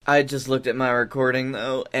I just looked at my recording,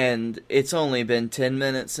 though, and it's only been 10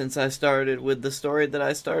 minutes since I started with the story that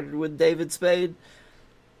I started with David Spade,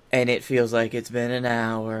 and it feels like it's been an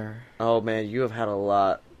hour. Oh, man, you have had a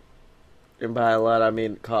lot. And by a lot, I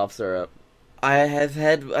mean cough syrup.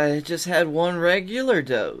 I just had one regular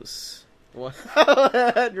dose. One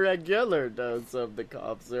regular dose of the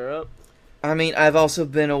cough syrup. I mean, I've also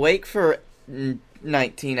been awake for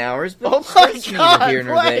 19 hours, but oh my that's God, neither here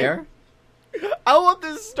nor wait. there. I want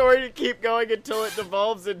this story to keep going until it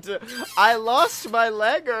devolves into, I lost my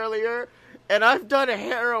leg earlier, and I've done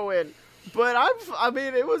heroin. But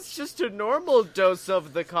it was just a normal dose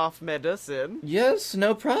of the cough medicine. Yes,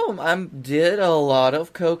 no problem. I did a lot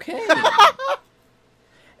of cocaine.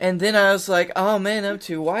 And then I was like, oh man, I'm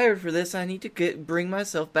too wired for this. I need to bring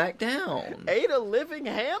myself back down. Ate a living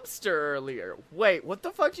hamster earlier. Wait, what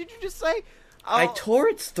the fuck did you just say? I tore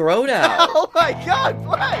its throat out. Oh my God,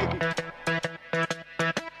 play!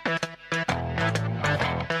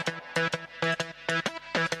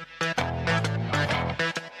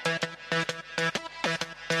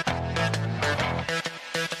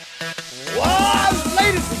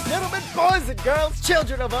 Ladies and gentlemen, boys and girls,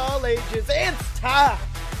 children of all ages, it's time!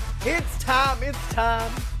 It's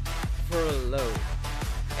time for a load.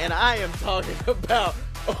 And I am talking about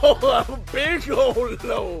a big old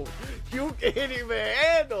load. You can't even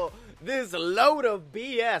handle this load of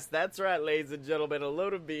BS. That's right, ladies and gentlemen, a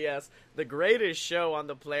load of BS. The greatest show on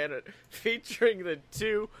the planet, featuring the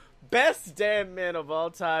two best damn men of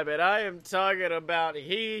all time. And I am talking about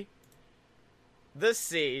he, the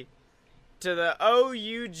C, to the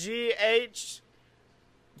O-U-G-H,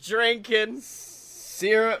 drinking,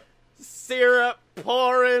 syrup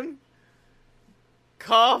pouring,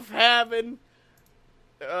 cough having,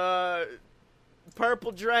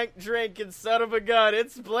 purple drinking son of a gun.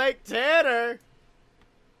 It's Blake Tanner.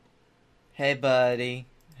 Hey, buddy.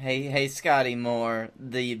 Hey, Scotty Moore.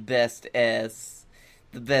 The best S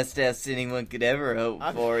anyone could ever hope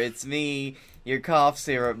for. It's me, your cough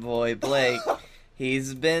syrup boy, Blake.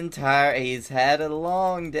 He's been tired. He's had a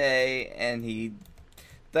long day, and he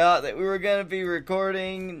thought that we were going to be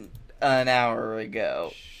recording an hour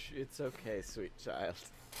ago. Shh, it's okay, sweet child.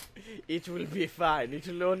 It will be fine. It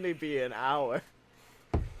will only be an hour.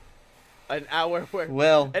 An hour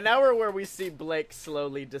where we see Blake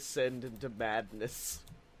slowly descend into madness.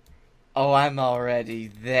 Oh, I'm already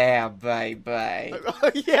there, baby.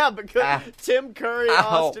 Yeah, because Tim Curry,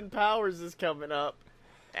 Austin Powers is coming up.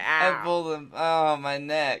 I pulled him. Oh, my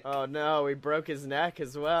neck. Oh no, he broke his neck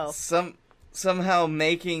as well. Somehow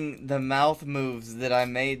making the mouth moves that I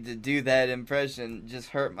made to do that impression just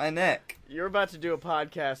hurt my neck. You're about to do a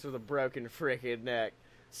podcast with a broken freaking neck.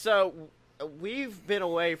 So, we've been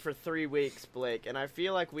away for 3 weeks, Blake, and I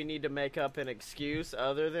feel like we need to make up an excuse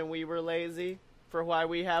other than we were lazy for why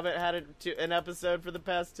we haven't had an episode for the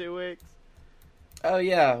past 2 weeks. Oh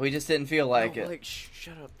yeah, we just didn't feel like it. Blake,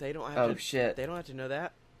 shut up. They don't have shit. They don't have to know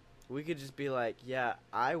that. We could just be like, yeah,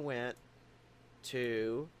 I went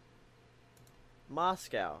to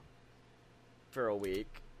Moscow for a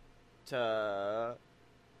week to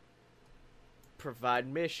provide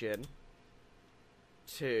mission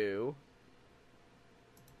to...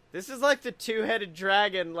 This is like the two-headed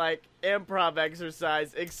dragon, like, improv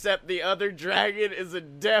exercise, except the other dragon is a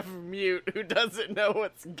deaf mute who doesn't know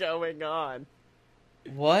what's going on.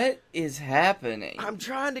 What is happening? I'm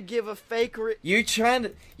trying to give a fake... You're trying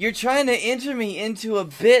to enter me into a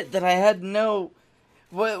bit that I had no...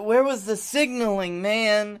 Where was the signaling,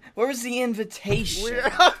 man? Where was the invitation?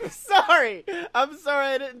 I'm sorry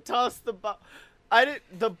I didn't toss the ball.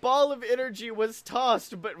 The ball of energy was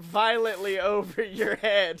tossed, but violently over your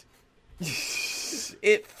head.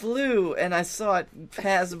 It flew, and I saw it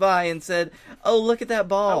pass by and said, oh, look at that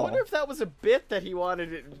ball. I wonder if that was a bit that he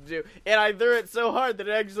wanted it to do. And I threw it so hard that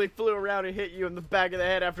it actually flew around and hit you in the back of the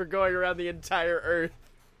head after going around the entire earth.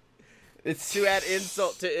 It's to add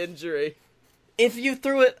insult to injury. If you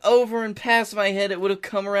threw it over and past my head, it would have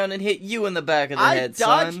come around and hit you in the back of the head, son.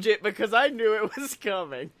 I dodged it because I knew it was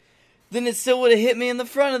coming. Then it still would have hit me in the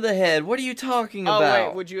front of the head. What are you talking about? Oh,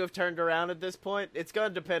 wait, would you have turned around at this point? It's going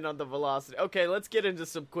to depend on the velocity. Okay, let's get into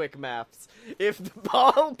some quick maths. If the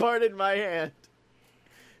ball parted my hand...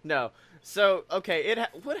 No. So, okay,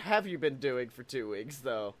 what have you been doing for 2 weeks,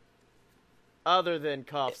 though? Other than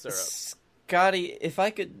cough syrup. Scotty, if I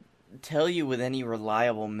could tell you with any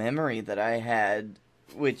reliable memory that I had,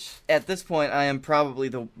 which at this point I am probably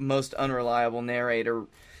the most unreliable narrator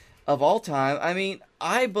of all time, I mean,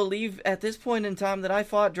 I believe at this point in time that I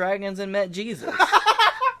fought dragons and met Jesus.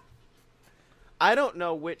 I don't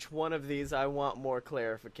know which one of these I want more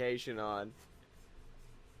clarification on.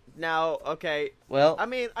 Now, okay. Well, I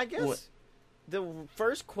mean, I guess the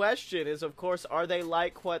first question is, of course, are they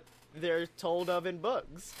like what they're told of in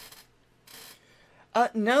books?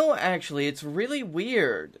 No, actually, it's really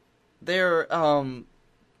weird. They're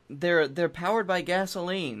powered by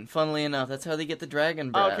gasoline. Funnily enough, that's how they get the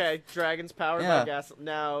dragon breath. Okay, dragons powered by gas.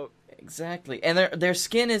 Now, exactly, and their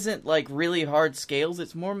skin isn't like really hard scales.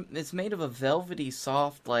 It's made of a velvety,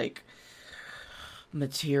 soft like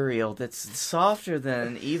material that's softer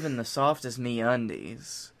than even the softest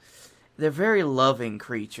MeUndies. They're very loving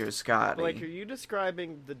creatures, Scotty. Blake, are you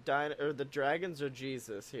describing the dragons or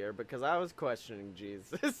Jesus here? Because I was questioning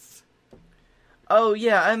Jesus. Oh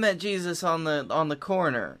yeah, I met Jesus on the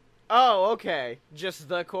corner. Oh, okay. Just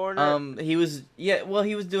the corner? He was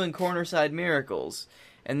doing corner-side miracles.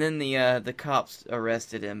 And then the cops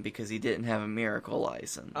arrested him because he didn't have a miracle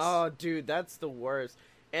license. Oh, dude, that's the worst.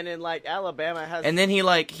 And in, like, Alabama has... And then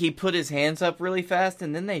he put his hands up really fast,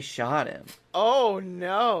 and then they shot him. Oh,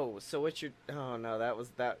 no. So what you're... Oh, no, that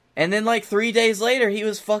was that... And then, like, 3 days later, he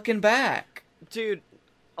was fucking back. Dude,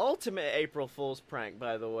 ultimate April Fool's prank,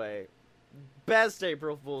 by the way. Best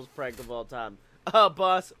April Fool's prank of all time.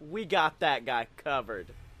 Boss, we got that guy covered.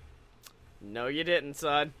 No, you didn't,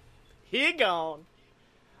 son. He gone.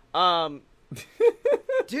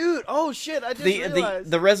 Dude, oh shit, I just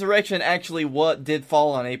realized. The resurrection actually did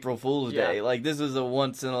fall on April Fool's Day. Yeah. Like, this is a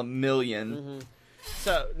once in a million. Mm-hmm.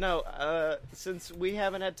 So, no, since we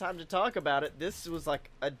haven't had time to talk about it, this was like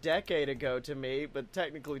a decade ago to me, but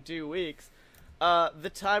technically 2 weeks.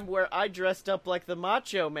 The time where I dressed up like the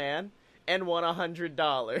Macho Man and won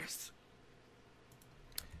 $100.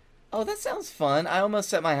 Oh, that sounds fun. I almost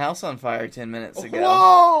set my house on fire 10 minutes ago.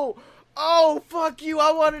 Whoa! Oh, fuck you.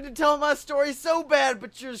 I wanted to tell my story so bad,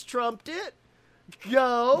 but yours trumped it.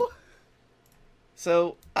 Go.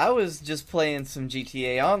 So, I was just playing some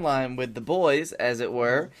GTA Online with the boys, as it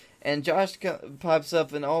were, and Josh pops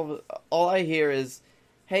up, and all I hear is,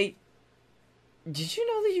 "Hey, did you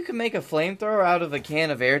know that you can make a flamethrower out of a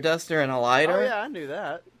can of air duster and a lighter?" Oh, yeah, I knew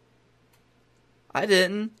that. I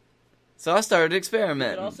didn't. So I started You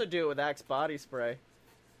experimenting. could also do it with Axe body spray.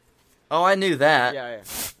 Oh, I knew that. Yeah.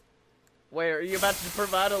 Wait, are you about to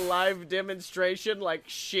provide a live demonstration like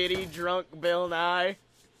shitty drunk Bill Nye?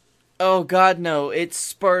 Oh, God, no. It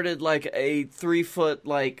spurted like a 3-foot,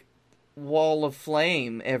 like, wall of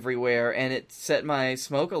flame everywhere, and it set my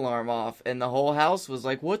smoke alarm off, and the whole house was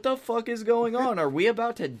like, what the fuck is going on? Are we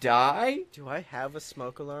about to die? Do I have a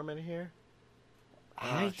smoke alarm in here?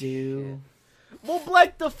 I do. Well,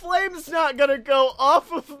 Blake, the flame's not gonna go off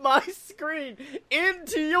of my screen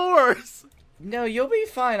into yours. No, you'll be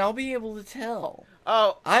fine. I'll be able to tell.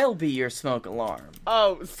 Oh. I'll be your smoke alarm.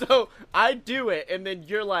 Oh, so I do it, and then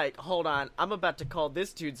you're like, hold on, I'm about to call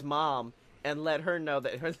this dude's mom and let her know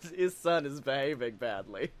that his son is behaving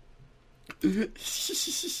badly.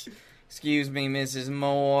 Excuse me, Mrs.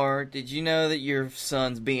 Moore. Did you know that your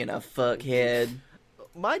son's being a fuckhead?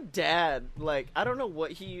 My dad, like, I don't know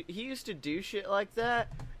what he used to do shit like that,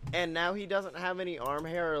 and now he doesn't have any arm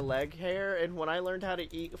hair or leg hair, and when I learned how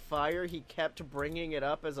to eat fire, he kept bringing it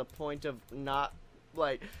up as a point of not,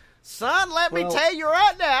 like, son, let me tell you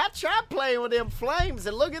right now, I tried playing with them flames,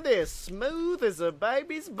 and look at this, smooth as a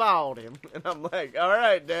baby's bottom. And I'm like,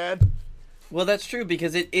 alright, Dad. Well, that's true,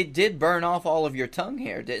 because it did burn off all of your tongue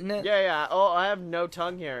hair, didn't it? Yeah, oh, I have no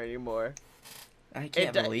tongue hair anymore. I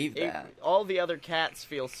can't believe that. All the other cats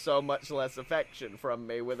feel so much less affection from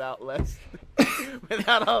me without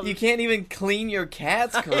all... You can't even clean your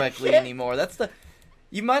cats correctly anymore.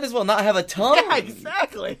 You might as well not have a tongue. Yeah,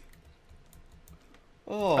 exactly.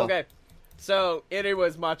 Oh. Okay, so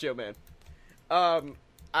anyways, Macho Man.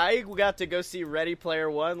 I got to go see Ready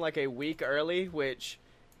Player One like a week early, which...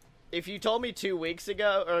 If you told me 2 weeks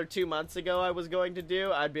ago, or 2 months ago I was going to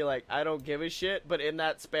do, I'd be like, I don't give a shit, but in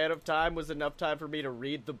that span of time was enough time for me to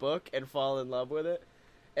read the book and fall in love with it.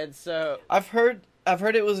 And so... I've heard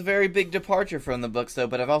it was a very big departure from the books, though,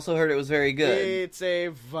 but I've also heard it was very good. It's a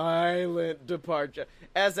violent departure.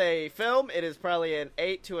 As a film, it is probably an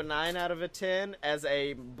 8 to a 9 out of a 10. As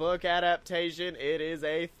a book adaptation, it is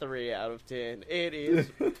a 3 out of 10. It is...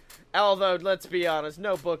 Although, let's be honest,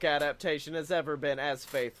 no book adaptation has ever been as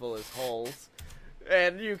faithful as Holes.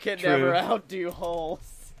 And you can never outdo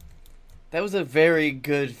Holes. That was a very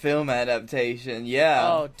good film adaptation, yeah.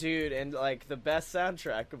 Oh, dude, and, like, the best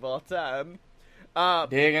soundtrack of all time.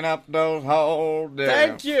 Digging up those holes there.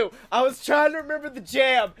 Thank you! I was trying to remember the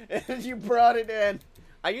jam, and you brought it in.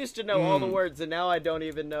 I used to know all the words, and now I don't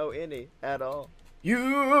even know any at all.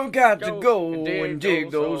 You got to go and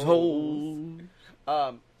dig those holes.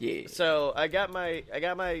 Yeah. So I got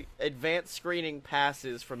my advanced screening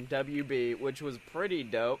passes from WB, which was pretty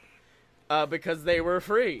dope, because they were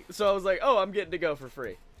free. So I was like, oh, I'm getting to go for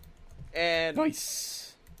free. And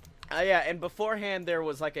Nice. yeah, and beforehand there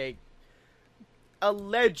was like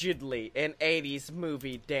allegedly an 80s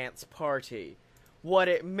movie dance party. What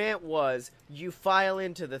it meant was, you file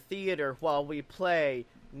into the theater while we play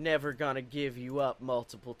Never Gonna Give You Up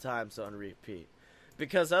multiple times on repeat.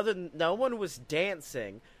 Because no one was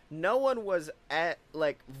dancing, no one was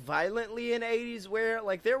violently in 80s wear.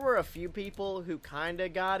 Like, there were a few people who kinda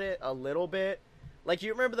got it a little bit. Like,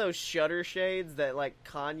 you remember those shutter shades that, like,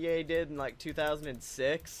 Kanye did in, like,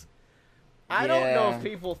 2006? I don't know if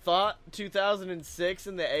people thought 2006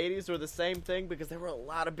 and the 80s were the same thing, because there were a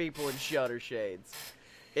lot of people in shutter shades.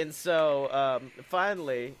 And so,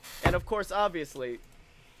 finally, and of course, obviously,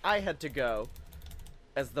 I had to go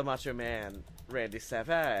as the Macho Man, Randy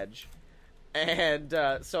Savage. And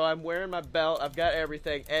so I'm wearing my belt, I've got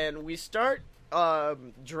everything, and we start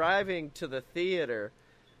driving to the theater,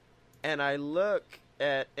 and I look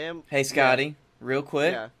at Hey, Scotty, real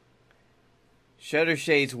quick. Yeah. Shutter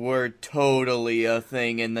shades were totally a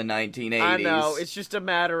thing in the 1980s. I know, it's just a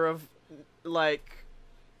matter of, like,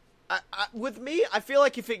 with me, I feel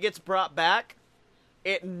like if it gets brought back,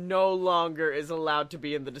 it no longer is allowed to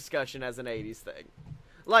be in the discussion as an 80s thing.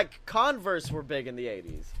 Like, Converse were big in the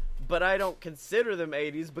 80s, but I don't consider them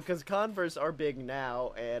 80s because Converse are big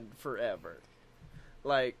now and forever.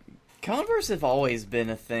 Like, Converse have always been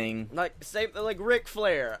a thing. like Ric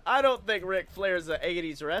Flair. I don't think Ric Flair's an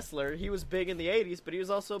 80s wrestler. He was big in the 80s, but he was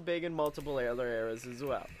also big in multiple other eras as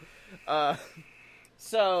well.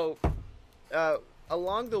 So,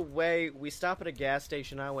 along the way, we stop at a gas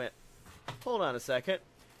station. I went, hold on a second.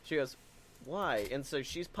 She goes, why? And so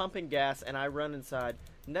she's pumping gas, and I run inside.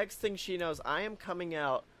 Next thing she knows, I am coming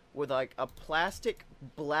out with, like, a plastic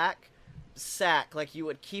black sack like you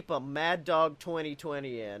would keep a Mad Dog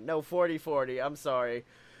 2020 in. No, 4040, I'm sorry.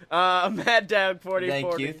 Mad Dog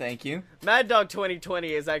 4040. Thank you. Mad Dog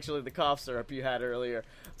 2020 is actually the cough syrup you had earlier.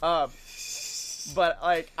 But,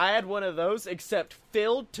 like, I had one of those, except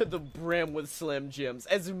filled to the brim with Slim Jims.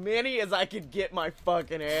 As many as I could get my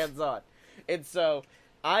fucking hands on. And so,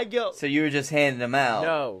 I go... So you were just handing them out?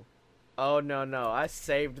 No. Oh, no. I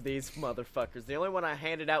saved these motherfuckers. The only one I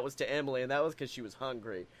handed out was to Emily, and that was because she was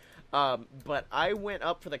hungry. But I went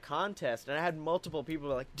up for the contest, and I had multiple people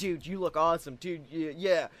like, dude, you look awesome, dude,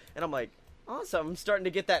 yeah. And I'm like, awesome, I'm starting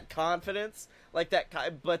to get that confidence, like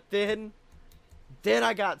that, but then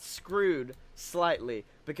I got screwed slightly,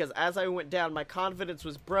 because as I went down, my confidence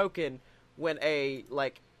was broken when a,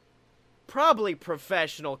 like, probably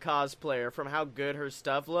professional cosplayer from how good her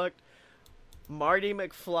stuff looked, Marty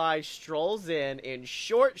McFly strolls in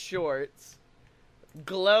short shorts,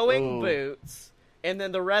 glowing boots, and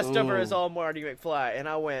then the rest of her is all Marty McFly. And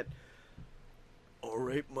I went,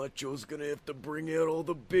 alright, Macho's gonna have to bring out all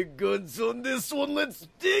the big guns on this one. Let's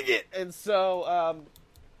dig it! And so,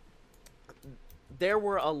 there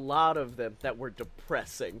were a lot of them that were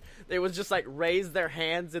depressing. They was just like, raise their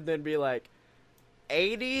hands and then be like,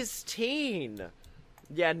 80s teen.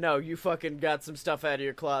 Yeah, no, you fucking got some stuff out of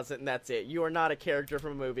your closet and that's it. You are not a character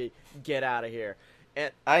from a movie. Get out of here.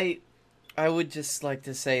 And I would just like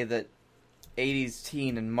to say that 80s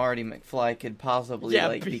teen and Marty McFly could possibly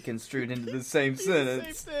be construed into the same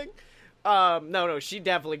sentence. Same thing. No, she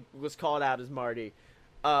definitely was called out as Marty.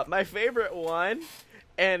 My favorite one,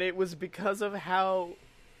 and it was because of how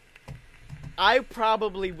I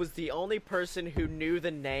probably was the only person who knew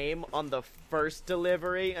the name on the first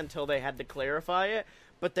delivery until they had to clarify it,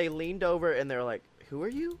 but they leaned over and they're like, who are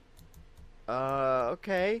you?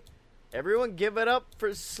 Okay. Everyone give it up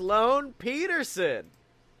for Sloane Peterson.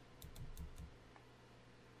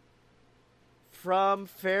 From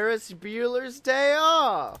Ferris Bueller's Day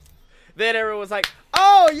Off. Then everyone was like,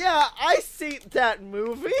 oh yeah, I seen that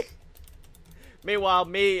movie. Meanwhile,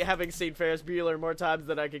 me having seen Ferris Bueller more times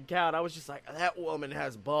than I can count, I was just like, that woman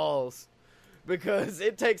has balls. Because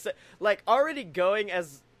it takes, like, already going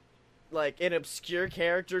as, like, an obscure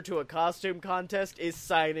character to a costume contest is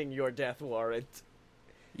signing your death warrant.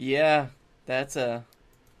 Yeah, that's a...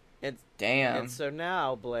 Damn. And so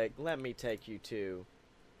now, Blake, let me take you to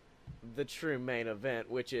the true main event,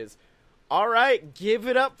 which is, alright, give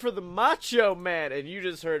it up for the Macho Man. And you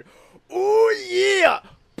just heard, ooh yeah!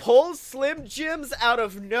 Pull Slim Jims out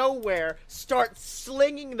of nowhere, start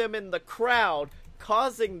slinging them in the crowd,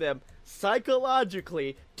 causing them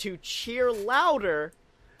psychologically to cheer louder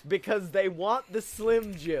because they want the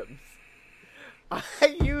Slim Jims.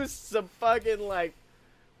 I used some fucking, like,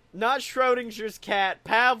 not Schrodinger's cat,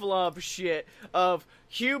 Pavlov shit of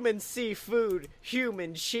human seafood,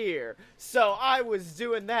 human cheer. So I was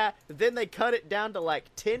doing that. Then they cut it down to like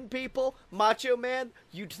 10 people. Macho Man,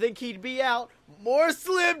 you'd think he'd be out. More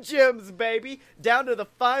Slim Jims, baby. Down to the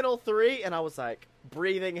final 3. And I was like,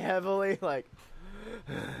 breathing heavily, like,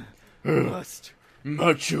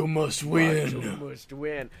 Macho must win. Macho must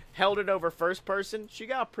win. Held it over first person. She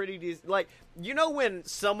got pretty decent. Like, you know when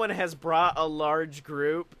someone has brought a large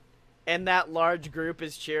group and that large group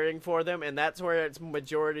is cheering for them and that's where its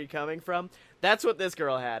majority coming from? That's what this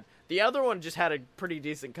girl had. The other one just had a pretty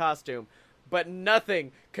decent costume. But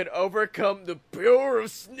nothing could overcome the power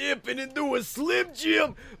of snipping into a Slim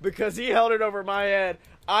Jim because he held it over my head.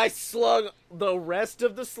 I slung the rest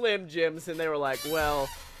of the Slim Jims and they were like, well,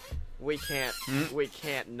 we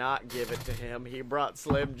can't not give it to him. He brought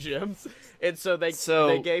Slim Jims. And so they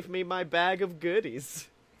gave me my bag of goodies.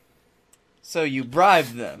 So you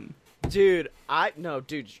bribed them. Dude,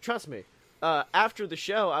 trust me. After the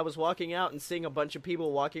show, I was walking out and seeing a bunch of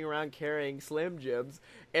people walking around carrying Slim Jims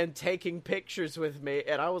and taking pictures with me,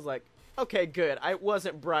 and I was like, okay, good. It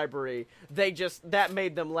wasn't bribery. That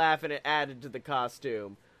made them laugh and it added to the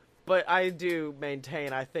costume. But I do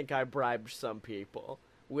maintain I think I bribed some people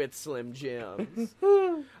with Slim Jims.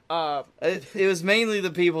 It was mainly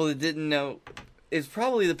the people that didn't know. It's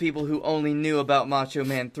probably the people who only knew about Macho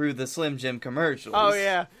Man through the Slim Jim commercials. Oh,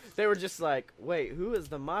 yeah. They were just like, wait, who is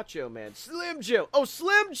the Macho Man? Slim Jim. Oh,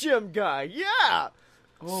 Slim Jim guy. Yeah.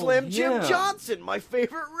 Oh, Slim Jim yeah. Johnson, my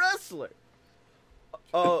favorite wrestler.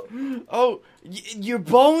 Your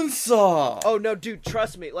Bonesaw. Oh, no, dude,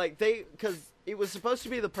 trust me. Like, because it was supposed to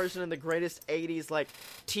be the person in the greatest 80s, like,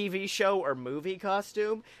 TV show or movie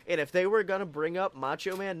costume. And if they were going to bring up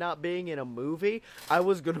Macho Man not being in a movie, I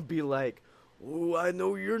was going to be like, oh, I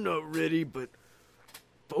know you're not ready, but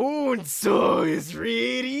Bonesaw is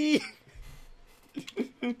ready.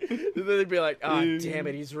 And then they'd be like, oh, damn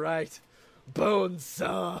it, he's right.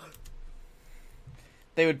 Bonesaw.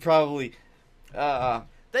 They would probably...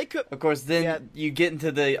 They could... Of course, then you get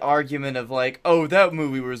into the argument of like, oh, that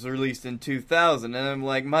movie was released in 2000, and I'm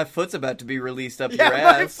like, my foot's about to be released up your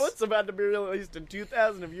ass. My foot's about to be released in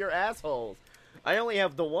 2000 of your assholes. I only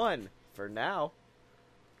have the one, for now.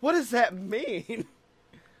 What does that mean?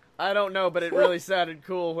 I don't know, but it really sounded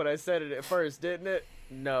cool when I said it at first, didn't it?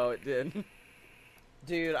 No, it didn't.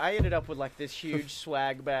 Dude, I ended up with like this huge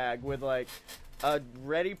swag bag with like a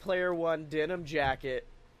Ready Player One denim jacket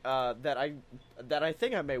that I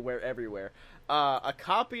think I may wear everywhere. A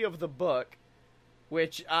copy of the book,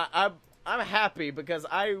 which I'm happy because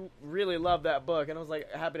I really love that book, and I was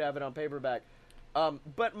like happy to have it on paperback.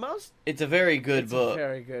 But it's a very good book. It's a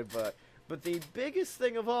very good book. But the biggest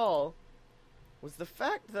thing of all was the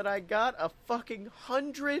fact that I got a fucking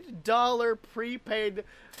 $100 prepaid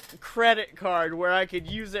credit card where I could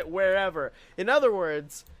use it wherever. In other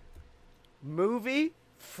words, movie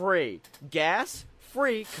free, gas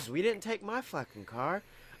free, because we didn't take my fucking car.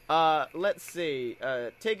 Let's see,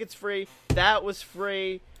 tickets free, that was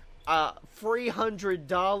free,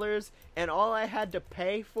 $300, and all I had to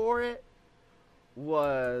pay for it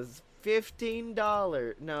was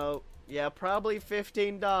 $15. No, yeah, probably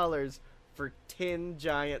 $15 for 10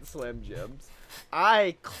 giant Slim Jims.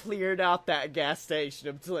 I cleared out that gas station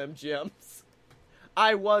of Slim Jims.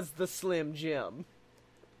 I was the Slim Jim.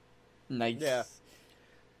 Nice. Yeah.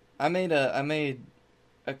 I made a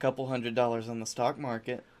couple $100 on the stock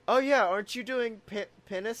market. Oh yeah, aren't you doing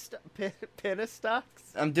pennis stocks?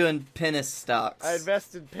 I'm doing pennis stocks. I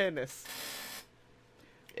invested pennis.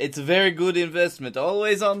 It's a very good investment,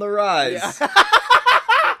 always on the rise. Yeah.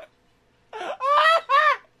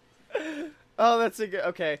 Oh, that's a good...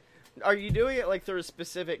 Okay. Are you doing it, like, through a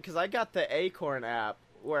specific... Because I got the Acorn app,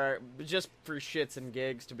 where... Just for shits and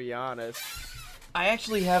gigs, to be honest. I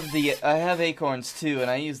actually have I have Acorns, too,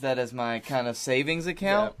 and I use that as my kind of savings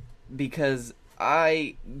account. Yeah. Because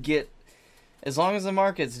I get... As long as the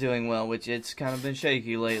market's doing well, which it's kind of been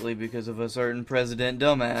shaky lately because of a certain president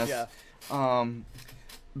dumbass. Yeah.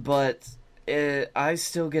 But... I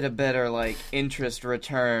still get a better, like, interest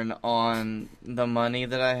return on the money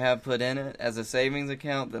that I have put in it as a savings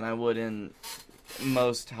account than I would in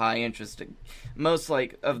most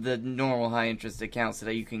like, of the normal high-interest accounts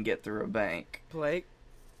that you can get through a bank. Blake,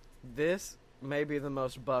 this may be the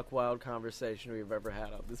most buck wild conversation we've ever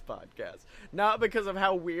had on this podcast. Not because of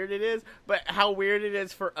how weird it is, but how weird it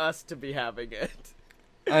is for us to be having it.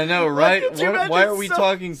 I know, right? Why are we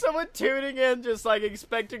talking? Someone tuning in just, like,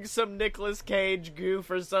 expecting some Nicolas Cage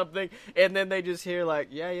goof or something, and then they just hear, like,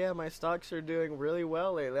 yeah, my stocks are doing really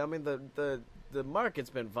well lately. I mean, the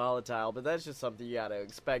market's been volatile, but that's just something you gotta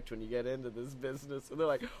expect when you get into this business. And they're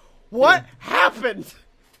like, What happened?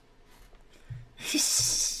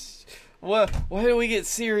 Why do we get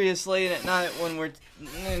serious late at night when we're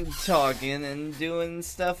talking and doing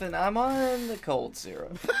stuff and I'm on the cold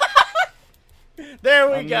syrup? There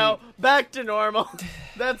we go. Back to normal.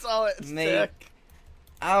 That's all it took.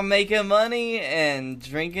 I'm making money and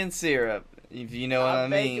drinking syrup, if you know what I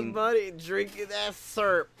mean. I'm making money drinking that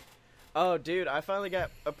syrup. Oh, dude, I finally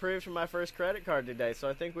got approved for my first credit card today, so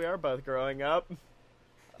I think we are both growing up.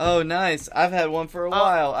 Oh, nice. I've had one for a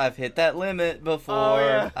while. I've hit that limit before. Oh,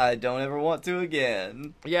 yeah. I don't ever want to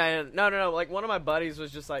again. Yeah, no. Like, one of my buddies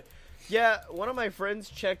was just like, yeah, one of my friends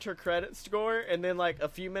checked her credit score, and then, like, a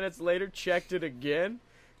few minutes later checked it again.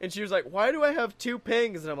 And she was like, why do I have 2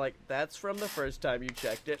 pings? And I'm like, that's from the first time you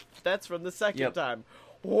checked it. That's from the second time.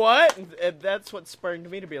 What? And that's what spurred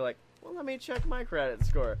me to be like, well, let me check my credit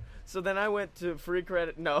score. So then I went to free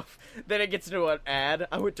credit. No, then it gets into an ad.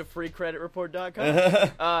 I went to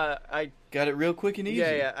freecreditreport.com. I got it real quick and easy.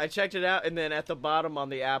 Yeah. I checked it out, and then at the bottom on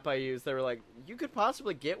the app I used, they were like, you could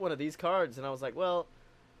possibly get one of these cards. And I was like, well,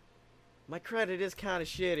 my credit is kind of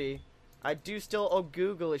shitty. I do still owe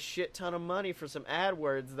Google a shit ton of money for some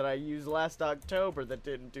AdWords that I used last October that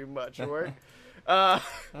didn't do much work.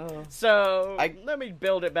 So let me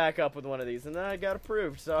build it back up with one of these, and then I got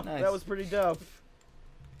approved. So that was pretty dope.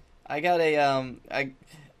 I got a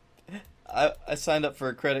I signed up for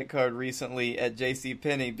a credit card recently at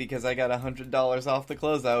JCPenney because I got $100 off the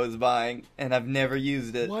clothes I was buying, and I've never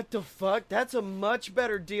used it. What the fuck? That's a much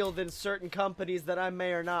better deal than certain companies that I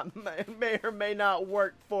may or may not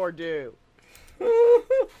work for do.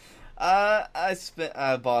 I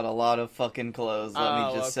bought a lot of fucking clothes. Let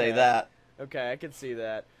me just say that. Okay, I can see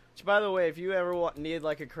that. Which, by the way, if you ever need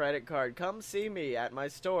like a credit card, come see me at my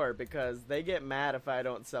store because they get mad if I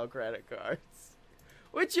don't sell credit cards.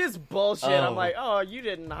 Which is bullshit. I'm like, oh, you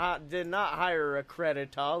did not hire a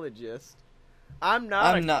creditologist. I'm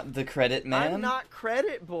not the credit man. I'm not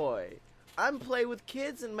credit boy. I'm play with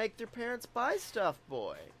kids and make their parents buy stuff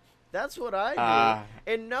boy. That's what I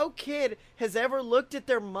do. And no kid has ever looked at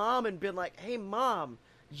their mom and been like, hey, Mom,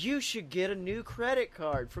 you should get a new credit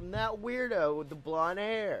card from that weirdo with the blonde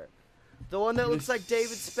hair. The one that looks like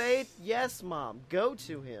David Spade? Yes, Mom. Go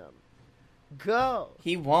to him. Go.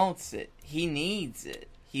 He wants it. He needs it.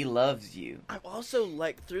 He loves you. I've also,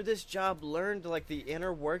 like, through this job, learned, like, the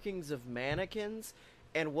inner workings of mannequins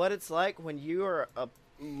and what it's like when you are a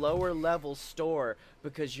lower-level store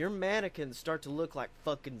because your mannequins start to look like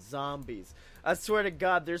fucking zombies. I swear to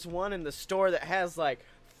God, there's one in the store that has, like,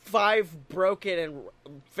 5 broken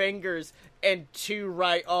fingers and 2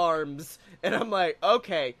 right arms. And I'm like,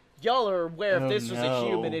 okay, y'all are aware if this was a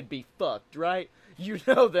human, it'd be fucked, right? You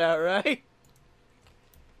know that, right?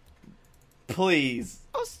 Please,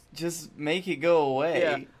 just make it go away.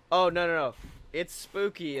 Yeah. Oh, no. It's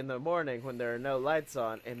spooky in the morning when there are no lights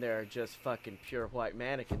on and there are just fucking pure white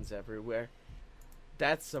mannequins everywhere.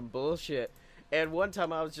 That's some bullshit. And one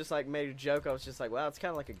time I was just like, made a joke. I was just like, wow, it's kind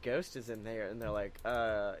of like a ghost is in there. And they're like,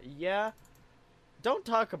 yeah, don't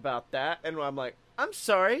talk about that. And I'm like, I'm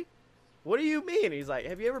sorry. What do you mean? He's like,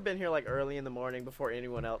 have you ever been here like early in the morning before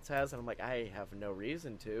anyone else has? And I'm like, I have no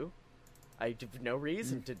reason to. I have no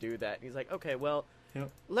reason to do that. And he's like, okay, well,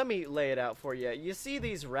 let me lay it out for you. You see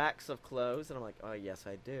these racks of clothes? And I'm like, oh, yes,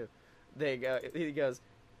 I do. He goes,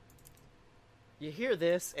 you hear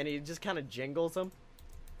this? And he just kind of jingles them.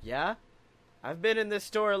 Yeah? I've been in this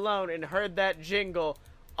store alone and heard that jingle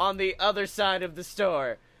on the other side of the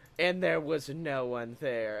store. And there was no one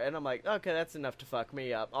there. And I'm like, okay, that's enough to fuck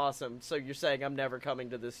me up. Awesome. So you're saying I'm never coming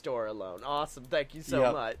to this store alone. Awesome. Thank you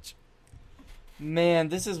so much. Man,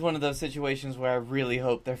 this is one of those situations where I really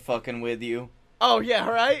hope they're fucking with you. Oh, yeah,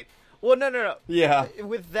 right? Well, no. Yeah.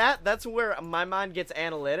 With that's where my mind gets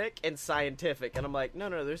analytic and scientific. And I'm like, no,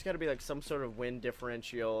 there's got to be like some sort of wind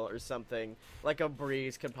differential or something. Like a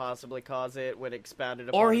breeze could possibly cause it when expounded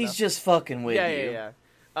upon. Or he's just fucking with you. Yeah.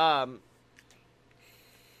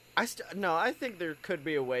 I think there could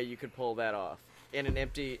be a way you could pull that off in an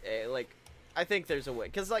empty, I think there's a way.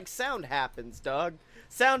 Because, like, sound happens, dog.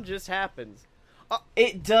 Sound just happens.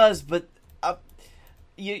 It does, but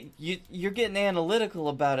you're getting analytical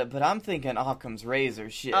about it, but I'm thinking Occam's razor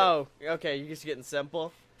shit. Oh, okay, you're just getting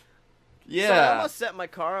simple? Yeah. So I almost set my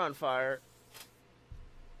car on fire.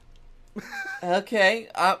 Okay,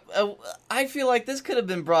 I feel like this could have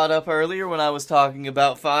been brought up earlier when I was talking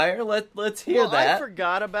about fire. Let's hear that. I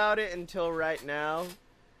forgot about it until right now,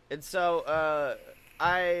 and so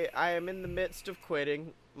I am in the midst of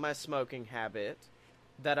quitting my smoking habit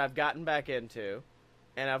that I've gotten back into,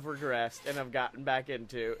 and I've regressed, and I've gotten back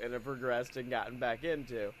into, and I've regressed and gotten back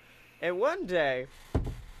into, and one day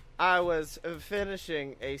I was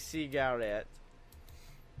finishing a cigarette,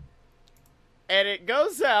 and it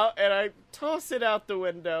goes out, and I toss it out the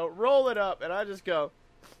window, roll it up, and I just go,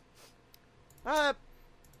 that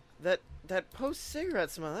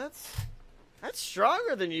post-cigarette smell, that's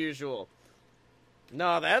stronger than usual.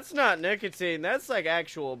 No, that's not nicotine. That's like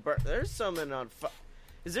actual there's something on fire.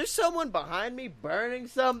 Is there someone behind me burning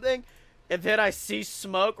something? And then I see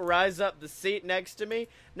smoke rise up the seat next to me.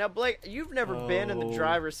 Now, Blake, you've never been in the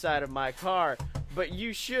driver's side of my car, but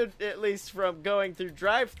you should, at least from going through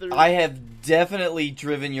drive-thru. I have definitely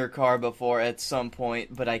driven your car before at some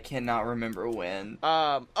point, but I cannot remember when.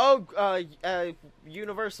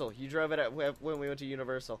 Universal. You drove it when we went to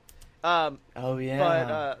Universal. Oh, yeah.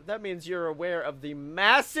 But that means you're aware of the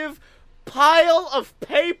massive pile of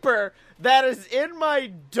paper that is in my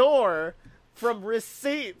door from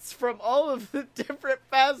receipts from all of the different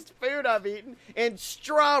fast food I've eaten and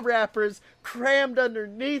straw wrappers crammed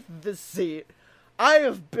underneath the seat. I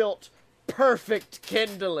have built perfect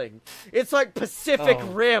kindling. It's like Pacific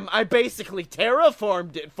Rim. I basically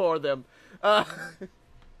terraformed it for them.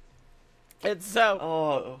 And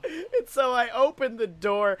so I open the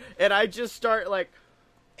door and I just start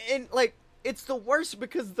it's the worst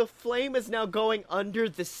because the flame is now going under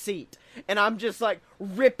the seat. And I'm just like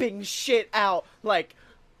ripping shit out, like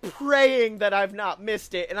praying that I've not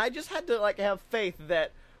missed it. And I just had to like have faith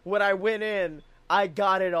that when I went in, I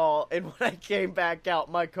got it all. And when I came back out,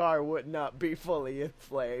 my car would not be fully in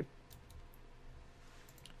flame.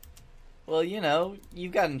 Well, you know,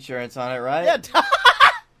 you've got insurance on it, right? Yeah.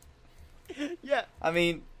 Yeah. I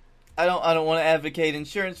mean, I don't want to advocate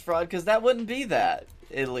insurance fraud because that wouldn't be that,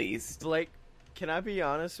 at least. Blake, can I be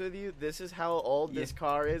honest with you? This is how old this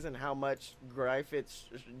car is and how much grife and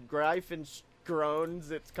groans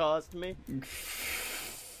it's cost me.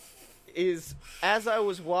 Is as I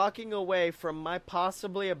was walking away from my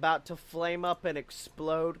possibly about to flame up and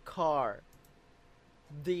explode car,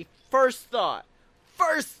 the first thought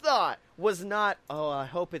was not, oh, I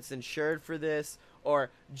hope it's insured for this, or,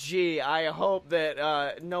 gee, I hope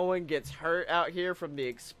that no one gets hurt out here from the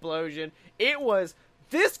explosion. It was,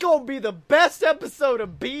 this gonna be the best episode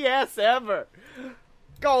of BS ever.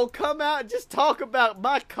 Gonna come out and just talk about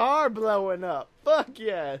my car blowing up. Fuck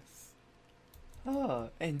yes. Oh,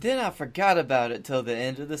 and then I forgot about it till the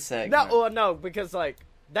end of the segment. No, because, like,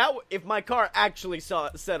 if my car actually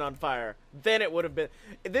set on fire, then it would have been,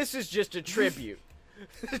 this is just a tribute.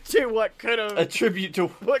 To what could have... A tribute to...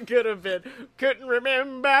 What could have been. Couldn't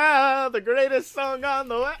remember the greatest song on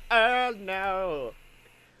the world now.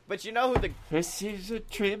 But you know who the... This is a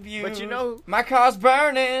tribute. But you know... My car's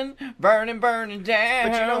burning down. But you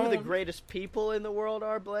know who the greatest people in the world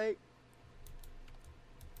are, Blake?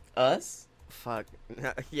 Us? Fuck.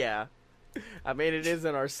 Yeah. I mean, it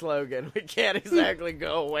isn't our slogan. We can't exactly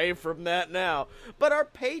go away from that now. But our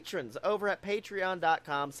patrons over at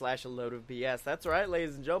patreon.com/a-load-of-BS. That's right,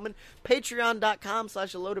 ladies and gentlemen.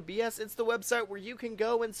 Patreon.com/a-load-of-BS. It's the website where you can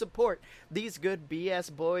go and support these good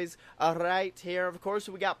BS boys right here. Of course,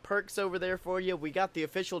 we got perks over there for you. We got the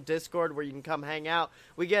official Discord where you can come hang out.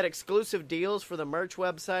 We get exclusive deals for the merch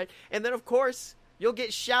website. And then, of course, you'll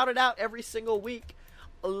get shouted out every single week.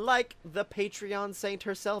 Like the Patreon saint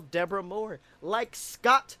herself, Deborah Moore. Like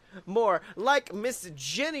Scott Moore. Like Miss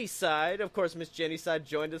Jenny Side. Of course, Miss Jenny Side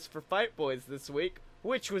joined us for Fight Boys this week,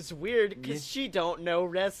 which was weird because she don't know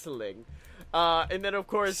wrestling. And then, of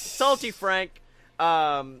course, Salty Frank,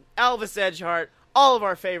 Alvis Edgehart, all of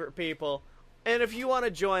our favorite people. And if you want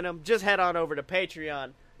to join them, just head on over to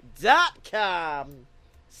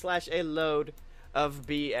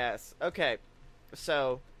patreon.com/a-load-of-BS. Okay,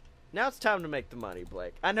 so... now it's time to make the money,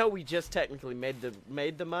 Blake. I know we just technically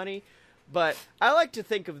made the money, but I like to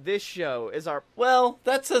think of this show as our... Well,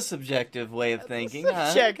 that's a subjective way of thinking.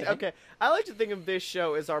 Okay. I like to think of this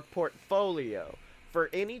show as our portfolio. For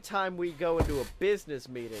any time we go into a business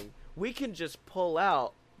meeting, we can just pull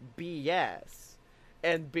out BS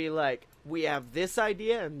and be like, we have this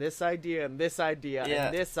idea and this idea and this idea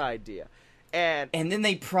and this idea. And then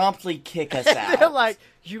they promptly kick us out. They're like,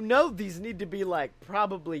 these need to be like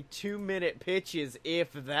probably 2-minute pitches,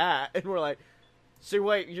 if that. And we're like, so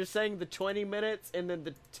wait, you're saying the 20 minutes and then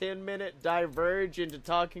the 10-minute diverge into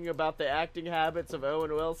talking about the acting habits of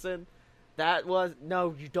Owen Wilson?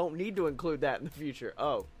 No, you don't need to include that in the future.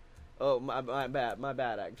 Oh, my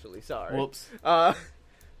bad, actually, sorry. Whoops.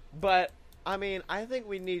 But... I mean, I think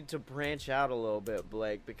we need to branch out a little bit,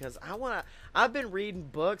 Blake, because I've been reading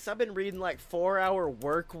books. I've been reading, like, 4-hour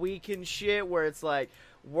work week and shit, where it's, like,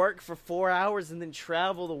 work for 4 hours and then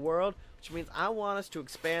travel the world, which means I want us to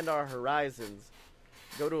expand our horizons,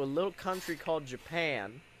 go to a little country called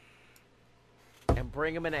Japan, and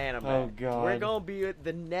bring them an anime. Oh, God. We're gonna be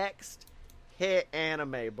the next hit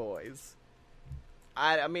anime, boys.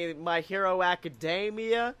 I mean, My Hero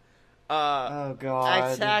Academia, Oh,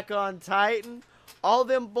 God. Attack on Titan, all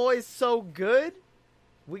them boys so good.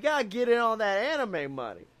 We gotta get in on that anime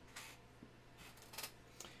money.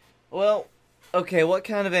 Well, okay, what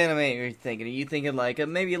kind of anime are you thinking? Are you thinking like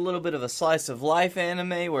maybe a little bit of a slice of life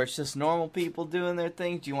anime where it's just normal people doing their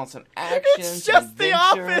things? Do you want some action? It's some just The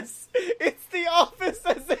adventure? Office. It's The Office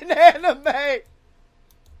as an anime.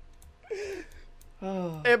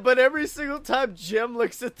 Oh. But every single time Jim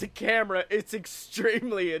looks at the camera, it's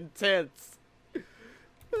extremely intense.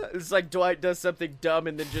 It's like Dwight does something dumb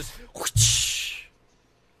and then just whoosh,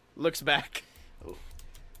 looks back.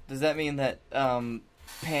 Does that mean that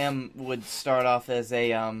Pam would start off as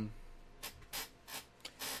a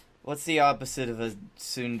what's the opposite of a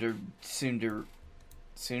tsundere? Tsundere?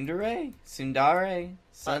 Tsundere?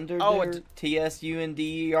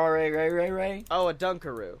 Oh, a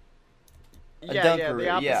Dunkaroo. A Yeah, Dunkaroo, the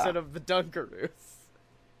opposite yeah. of the Dunkaroos.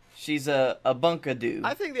 She's a bunkadoo.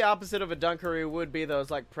 I think the opposite of a Dunkaroo would be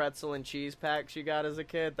those like pretzel and cheese packs you got as a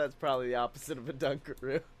kid. That's probably the opposite of a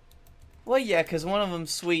Dunkaroo. Well, yeah, because one of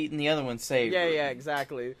them's sweet and the other one's savory. Yeah,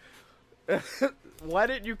 exactly. Why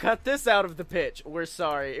didn't you cut this out of the pitch? We're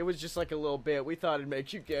sorry. It was just like a little bit. We thought it'd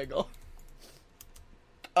make you giggle.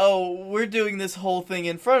 Oh, we're doing this whole thing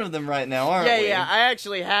in front of them right now, aren't we? Yeah, I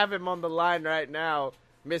actually have him on the line right now.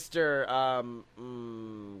 Mr.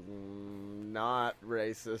 Not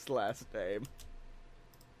racist last name.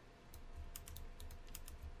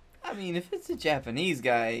 I mean, if it's a Japanese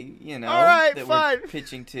guy, you know, All right, that fine. we're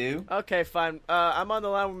pitching to. Okay, fine. I'm on the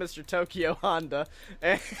line with Mr. Tokyo Honda.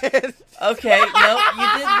 And Okay,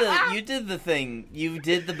 no, you did the thing. You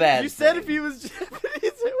did the bad you said thing. if he was Japanese,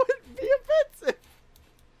 it wouldn't be offensive.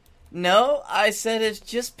 No, I said it's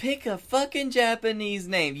just pick a fucking Japanese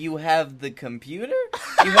name. You have the computer?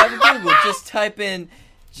 You have Google. Just type in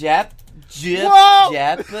Whoa!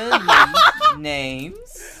 Japanese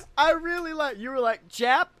names. I really like. You were like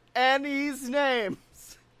Japanese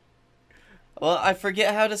names. Well, I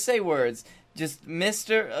forget how to say words. Just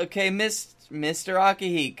Mr.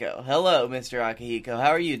 Akihiko. Hello, Mr. Akihiko.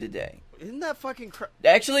 How are you today? Isn't that fucking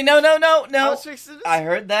Actually, no. I was fixing to I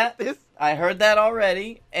heard that. this. I heard that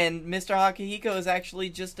already. And Mr. Akihiko is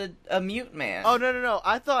actually just a mute man. Oh no!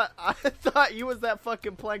 I thought you was that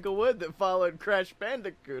fucking plank of wood that followed Crash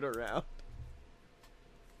Bandicoot around.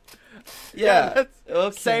 yeah. that's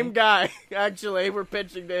Okay. Same guy. Actually, we're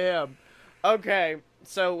pitching to him. Okay,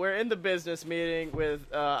 so we're in the business meeting with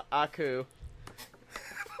Aku.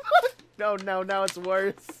 No, now it's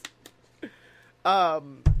worse.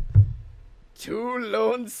 Two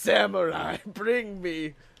lone samurai, bring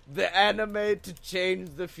me the anime to change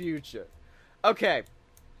the future. Okay,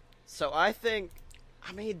 so I think,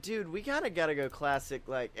 dude, we gotta go classic,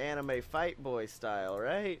 like, anime Fight Boy style,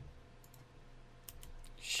 right?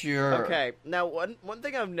 Sure. Okay, now one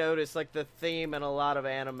thing I've noticed, like, the theme in a lot of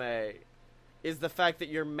anime is the fact that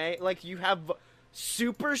you have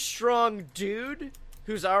super strong dude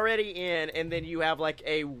who's already in, and then you have, like,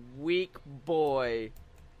 a weak boy,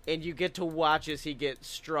 and you get to watch as he gets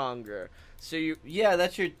stronger. So Yeah,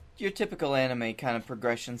 that's your typical anime kind of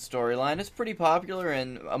progression storyline. It's pretty popular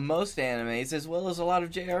in most animes, as well as a lot of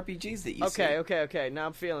JRPGs that you see. Okay. Now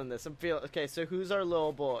I'm feeling this. Okay, so who's our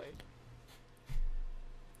little boy?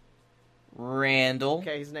 Randall.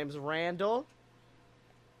 Okay, his name's Randall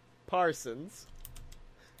Parsons.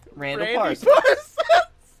 Randall Randy Parsons.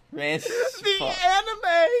 Rand-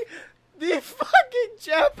 The fucking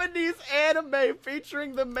Japanese anime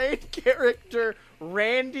featuring the main character,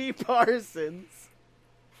 Randy Parsons.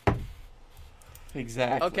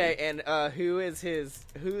 Exactly. Okay, and who's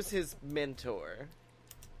his mentor?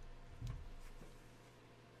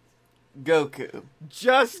 Goku.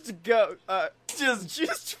 Just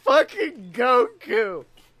fucking Goku.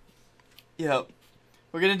 Yep.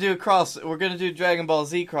 We're gonna do Dragon Ball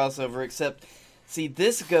Z crossover, except see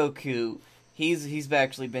this Goku, he's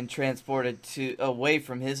actually been transported away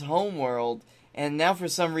from his home world, and now for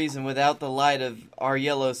some reason, without the light of our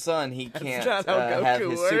yellow sun, he can't not how Goku have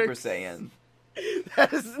his Super works. Saiyan.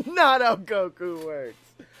 That is not how Goku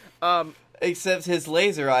works. Except his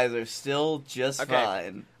laser eyes are still just Okay.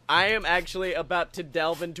 fine. I am actually about to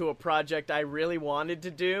delve into a project I really wanted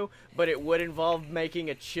to do, but it would involve making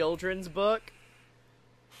a children's book.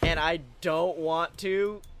 And I don't want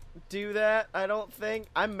to do that, I don't think.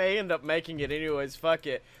 I may end up making it anyways, fuck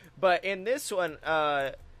it. But in this one,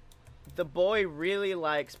 the boy really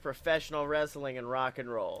likes professional wrestling and rock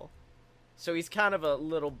and roll. So he's kind of a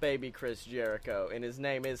little baby Chris Jericho, and his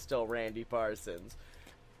name is still Randy Parsons.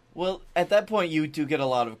 Well, at that point, you do get a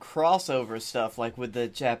lot of crossover stuff, like with the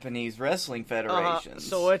Japanese wrestling federations.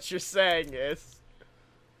 So what you're saying is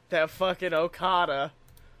that fucking Okada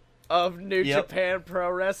of New Japan Pro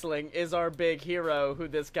Wrestling is our big hero who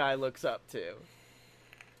this guy looks up to.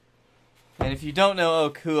 And if you don't know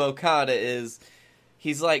who Okada is,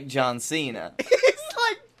 he's like John Cena. He's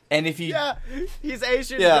like... And if you... Yeah, he's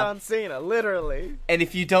Asian John Cena, literally. And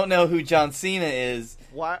if you don't know who John Cena is,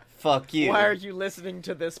 fuck you. Why are you listening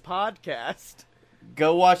to this podcast?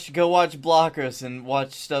 Go watch Blockers and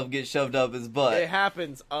watch stuff get shoved up his butt. It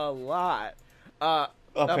happens a lot.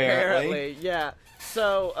 Apparently. Yeah.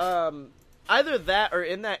 So, either that or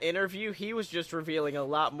in that interview, he was just revealing a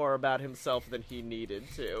lot more about himself than he needed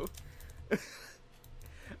to.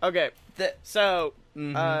 Okay, so,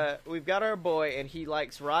 we've got our boy, and he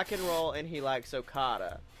likes rock and roll, and he likes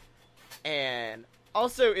Okada. And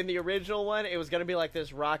also, in the original one, it was gonna be like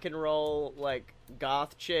this rock and roll, like,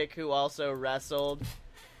 goth chick who also wrestled.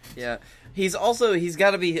 Yeah. He's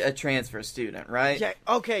gotta be a transfer student, right? Yeah,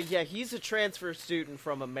 okay, yeah, he's a transfer student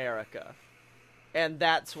from America. And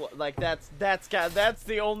that's what, like, that's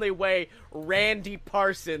the only way Randy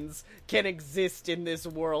Parsons can exist in this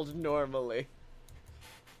world normally.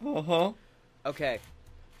 Uh-huh. Okay,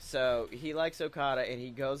 so he likes Okada, and he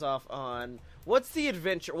goes off on... What's the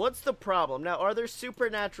adventure? What's the problem? Now, are there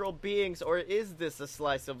supernatural beings, or is this a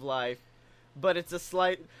slice of life? But it's a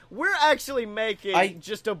slight... We're actually making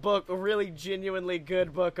just a book, a really genuinely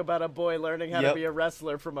good book about a boy learning how to be a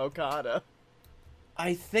wrestler from Okada.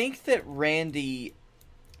 I think that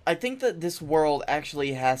this world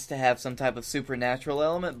actually has to have some type of supernatural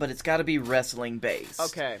element, but it's gotta be wrestling based.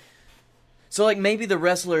 Okay. So, like, maybe the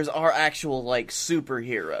wrestlers are actual, like,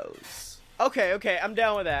 superheroes. Okay, I'm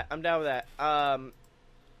down with that.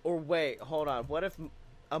 Or wait, hold on. What if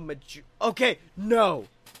Okay, no!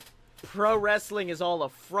 Pro wrestling is all a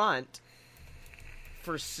front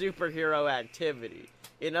for superhero activity.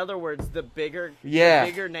 In other words, the bigger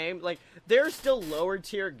name, like, there are still lower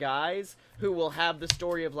tier guys who will have the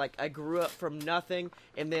story of, like, I grew up from nothing,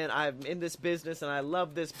 and then I'm in this business, and I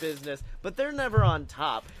love this business, but they're never on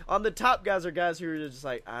top. On the top guys are guys who are just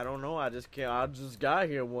like, I don't know, I just got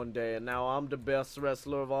here one day, and now I'm the best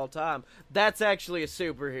wrestler of all time. That's actually a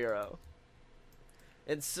superhero.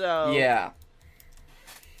 And so... Yeah.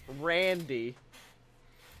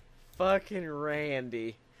 Fucking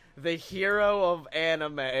Randy. The hero of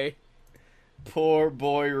anime. Poor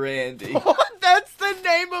boy Randy. That's the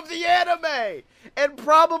name of the anime! And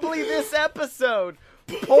probably this episode.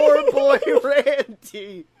 Poor boy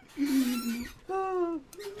Randy.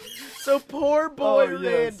 So poor boy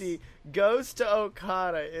Randy goes to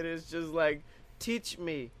Okada and is just like, teach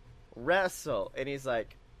me, wrestle. And he's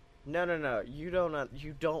like, no, you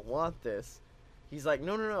don't want this. He's like,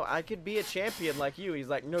 no, I could be a champion like you. He's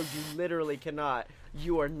like, no, you literally cannot.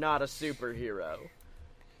 You are not a superhero.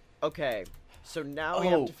 Okay, so now we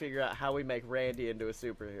have to figure out how we make Randy into a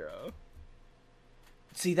superhero.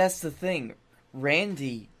 See, that's the thing.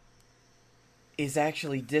 Randy is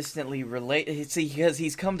actually distantly related. See, because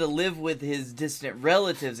he's come to live with his distant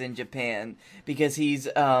relatives in Japan because he's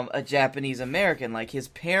a Japanese American. Like, his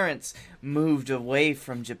parents moved away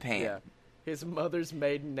from Japan. Yeah. His mother's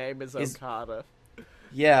maiden name is Okada.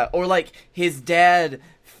 Yeah, or like his dad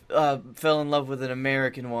fell in love with an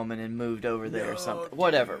American woman and moved over there or something.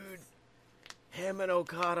 Whatever. Dude. Him and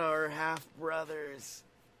Okada are half brothers.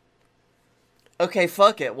 Okay,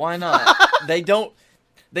 fuck it. Why not? They don't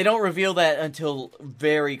reveal that until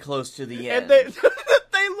very close to the end. And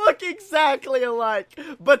they look exactly alike,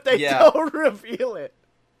 but they don't reveal it.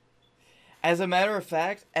 As a matter of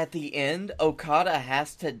fact, at the end, Okada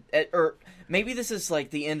has to... or maybe this is like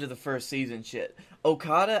the end of the first season shit.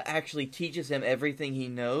 Okada actually teaches him everything he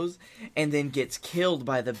knows and then gets killed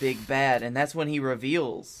by the big bad, and that's when he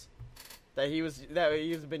reveals that he's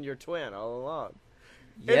been your twin all along.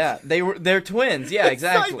 Yeah, they're twins. Yeah,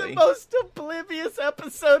 exactly. It's like the most oblivious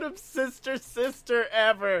episode of Sister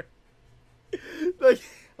ever.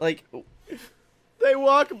 Like they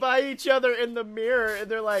walk by each other in the mirror, and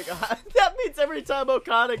they're like, that means every time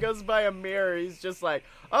Okada goes by a mirror, he's just like,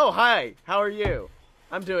 oh, hi, how are you?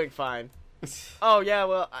 I'm doing fine. Oh, yeah,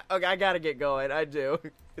 well, I gotta get going. I do.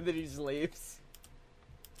 And then he just leaves.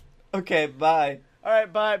 Okay, bye.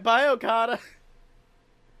 Alright, bye. Bye, Okada.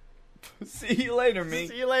 See you later, me.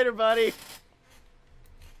 See you later, buddy.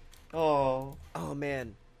 Oh. Oh,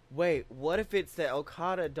 man. Wait, what if it's that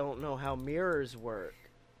Okada don't know how mirrors work?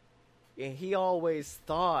 And he always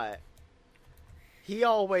thought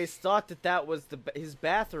that was his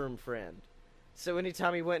bathroom friend. So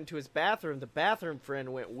anytime he went into his bathroom, the bathroom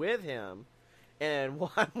friend went with him. and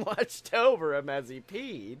watched over him as he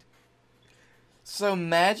peed. So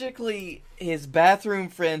magically, his bathroom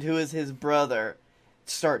friend, who is his brother,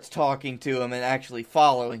 starts talking to him and actually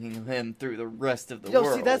following him through the rest of the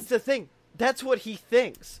world. See, that's the thing. That's what he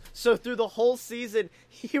thinks. So through the whole season,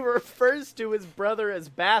 he refers to his brother as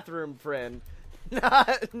bathroom friend,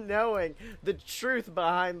 not knowing the truth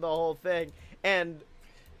behind the whole thing. And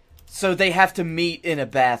so they have to meet in a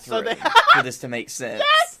bathroom for this to make sense.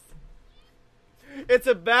 Yes! It's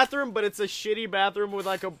a bathroom, but it's a shitty bathroom with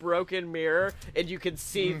like a broken mirror, and you can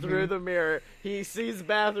see through the mirror. He sees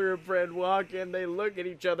bathroom friend walk in, they look at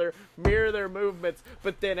each other, mirror their movements,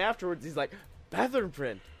 but then afterwards he's like, bathroom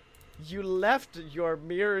friend, you left your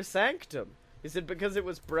mirror sanctum. Is it because it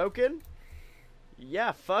was broken?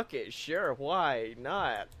 Yeah, fuck it, sure, why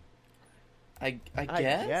not? I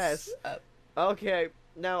guess? Okay,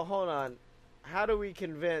 now hold on. How do we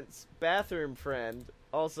convince bathroom friend,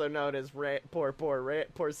 also known as poor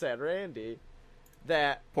sad Randy,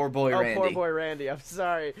 that poor boy Randy, I'm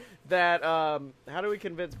sorry, that how do we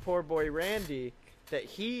convince poor boy Randy that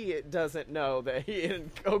he doesn't know that he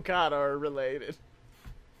and Okada are related?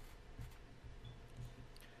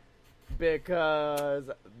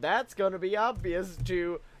 Because that's going to be obvious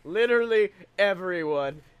to literally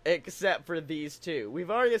everyone except for these two.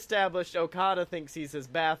 We've already established Okada thinks he's his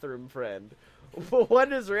bathroom friend. What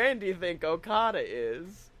does Randy think Okada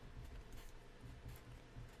is?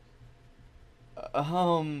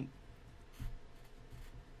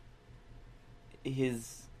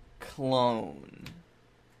 His clone.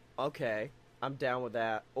 Okay, I'm down with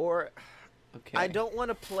that. Or, okay. I don't want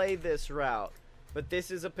to play this route, but this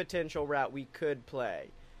is a potential route we could play.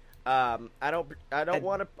 I don't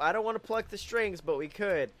want to pluck the strings, but we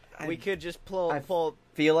could. We could just pull.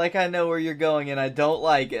 Feel like I know where you're going, and I don't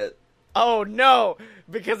like it. Oh no!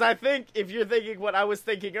 Because I think if you're thinking what I was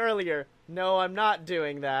thinking earlier, no, I'm not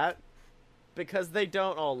doing that. Because they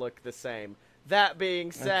don't all look the same. That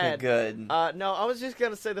being said, okay, good. No, I was just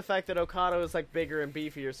gonna say the fact that Okada is like bigger and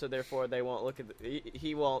beefier, so therefore they won't look at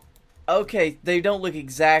he won't. Okay, they don't look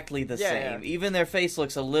exactly the same. Yeah. Even their face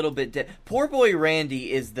looks a little bit Poor boy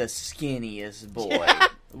Randy is the skinniest boy. Yeah.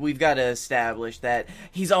 We've got to establish that.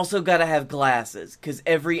 He's also got to have glasses, because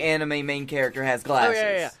every anime main character has glasses. Oh,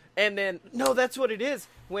 yeah. And then, no, that's what it is.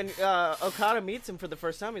 When Okada meets him for the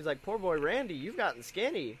first time, he's like, poor boy Randy, you've gotten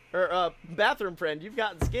skinny. Or, bathroom friend, you've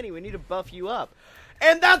gotten skinny. We need to buff you up.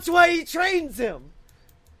 And that's why he trains him.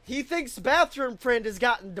 He thinks bathroom friend has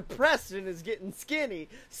gotten depressed and is getting skinny,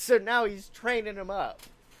 so now he's training him up.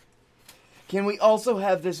 Can we also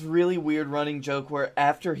have this really weird running joke where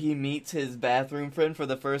after he meets his bathroom friend for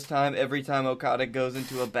the first time, every time Okada goes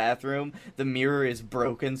into a bathroom, the mirror is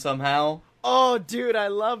broken somehow? Oh, dude, I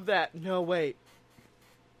love that. No, wait.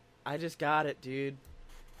 I just got it, dude.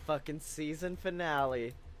 Fucking season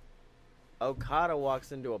finale. Okada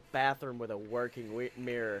walks into a bathroom with a working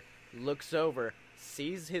mirror, looks over,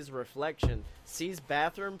 sees his reflection, sees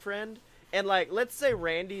bathroom friend, and, like, let's say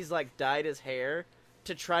Randy's, like, dyed his hair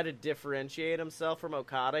to try to differentiate himself from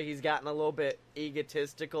Okada. He's gotten a little bit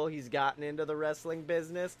egotistical. He's gotten into the wrestling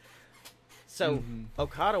business. So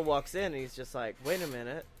Okada walks in and he's just like, wait a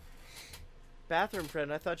minute. Bathroom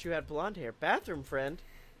friend, I thought you had blonde hair. Bathroom friend.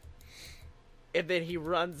 And then he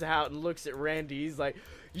runs out and looks at Randy. He's like,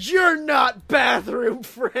 you're not bathroom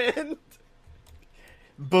friend.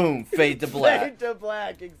 Boom, fade to black. Fade to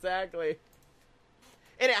black, exactly.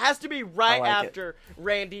 And it has to be right after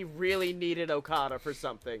Randy really needed Okada for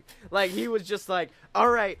something. Like, he was just like, all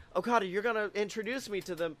right, Okada, you're going to introduce me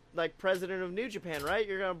to the, like, president of New Japan, right?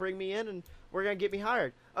 You're going to bring me in and we're going to get me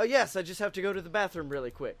hired. Oh, yes, I just have to go to the bathroom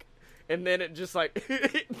really quick. And then it just, like,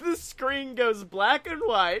 the screen goes black and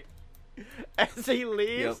white as he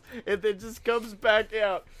leaves, and then just comes back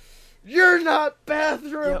out. You're not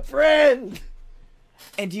bathroom friend!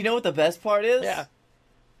 And do you know what the best part is? Yeah.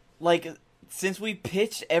 Like, since we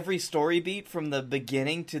pitched every story beat from the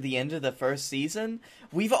beginning to the end of the first season,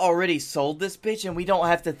 we've already sold this bitch and we don't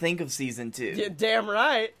have to think of season 2. Yeah, damn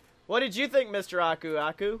right. What did you think, Mr.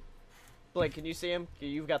 Aku? Blake, can you see him?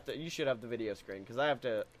 You should have the video screen, because I have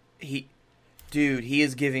to... Dude, he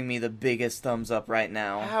is giving me the biggest thumbs up right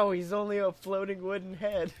now. How? He's only a floating wooden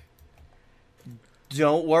head.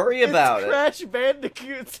 Don't worry about it. Crash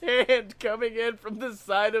Bandicoot's hand coming in from the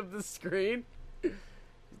side of the screen.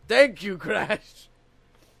 Thank you, Crash.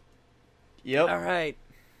 Yep. Alright.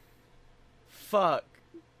 Fuck.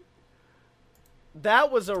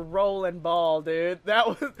 That was a rolling ball, dude. That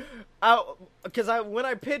was... Because when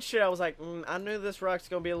I pitched it, I was like, I knew this rock's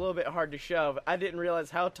going to be a little bit hard to shove. I didn't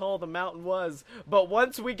realize how tall the mountain was. But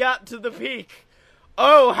once we got to the peak,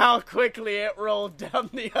 oh, how quickly it rolled down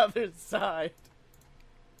the other side.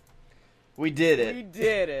 We did it. We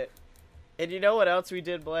did it. And you know what else we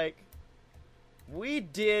did, Blake? We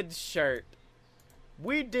did shirt.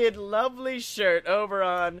 We did lovely shirt over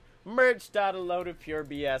on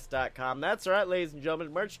merch.aloadofpurebs.com. That's right, ladies and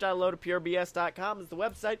gentlemen. Merch.aloadofpurebs.com is the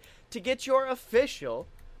website to get your official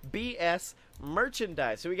BS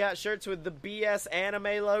merchandise. So we got shirts with the BS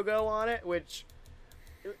anime logo on it, which...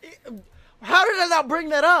 How did I not bring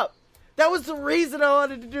that up? That was the reason I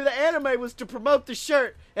wanted to do the anime, was to promote the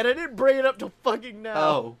shirt, and I didn't bring it up till fucking now.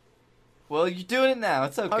 Oh. Well, you're doing it now.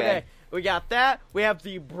 It's okay. Okay, we got that. We have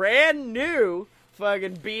the brand new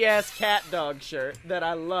fucking BS cat dog shirt that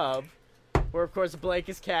I love. Where, of course, Blake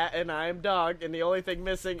is cat and I am dog, and the only thing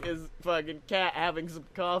missing is fucking cat having some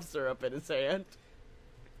cough syrup in his hand.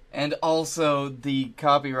 And also the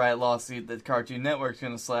copyright lawsuit that Cartoon Network's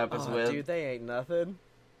gonna slap us with. Dude, they ain't nothing.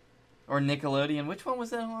 Or Nickelodeon. Which one was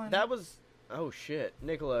that on? That was... Oh, shit.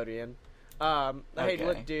 Nickelodeon. Okay. Hey,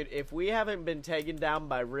 look, dude, if we haven't been taken down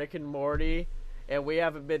by Rick and Morty, and we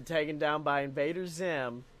haven't been taken down by Invader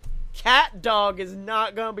Zim, Cat Dog is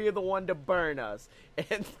not gonna be the one to burn us.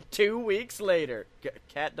 And 2 weeks later,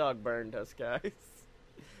 Cat Dog burned us, guys.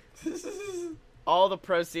 All the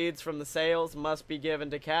proceeds from the sales must be given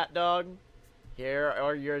to Cat Dog. Here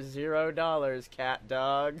are your $0, Cat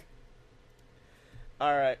Dog.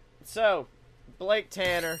 Alright, so, Blake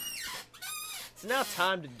Tanner. It's now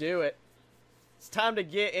time to do it. It's time to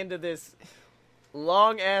get into this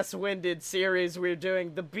long-ass-winded series we're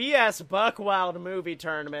doing, the BS Buckwild movie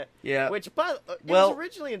tournament. Yeah. Which, it was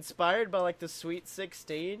originally inspired by, like, the Sweet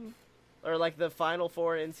 16, or, like, the Final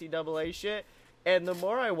Four NCAA shit. And the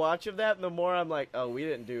more I watch of that, the more I'm like, oh, we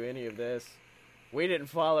didn't do any of this. We didn't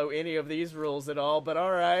follow any of these rules at all, but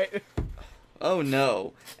alright. Oh,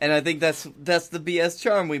 no. And I think that's the BS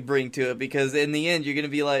charm we bring to it, because in the end,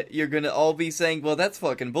 you're gonna all be saying, well, that's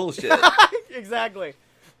fucking bullshit. Exactly.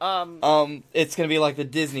 It's gonna be like the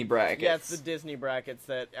Disney brackets. Yeah, it's the Disney brackets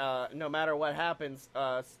that, no matter what happens,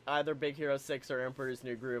 either Big Hero 6 or Emperor's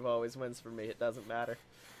New Groove always wins for me. It doesn't matter.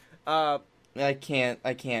 I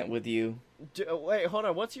can't with you. Wait, hold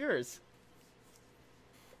on. What's yours?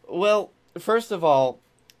 Well, first of all,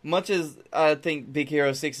 much as I think Big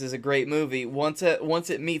Hero 6 is a great movie, once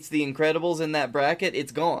it meets The Incredibles in that bracket,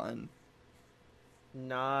 it's gone.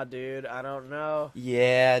 Nah, dude, I don't know.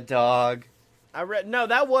 Yeah, dog. No,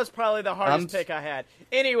 that was probably the hardest pick I had.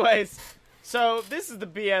 Anyways, so this is the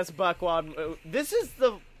BS Buckwild. This is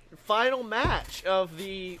the final match of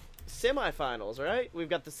the semifinals, right? We've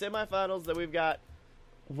got the semifinals, then we've got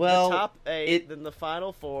the top 8, then the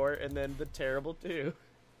final 4, and then the terrible 2.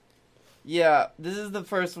 Yeah, this is the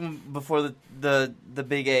first one before the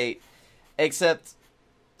Big 8. Except,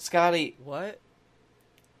 Scotty... What?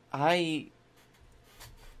 I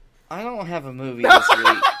don't have a movie this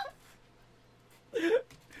week.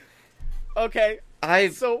 Okay.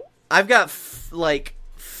 I've got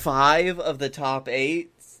 5 of the top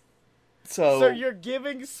 8. So you're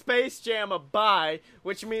giving Space Jam a bye,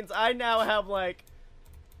 which means I now have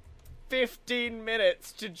 15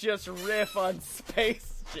 minutes to just riff on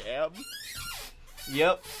Space Jam.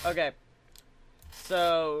 Yep. Okay.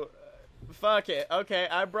 So, fuck it. Okay,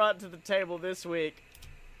 I brought to the table this week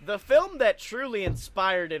the film that truly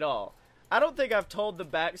inspired it all. I don't think I've told the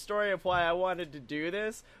backstory of why I wanted to do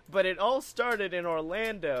this, but it all started in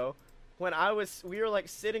Orlando when we were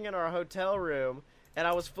sitting in our hotel room, and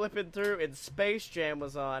I was flipping through and Space Jam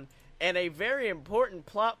was on, and a very important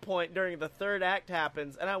plot point during the third act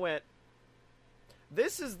happens, and I went,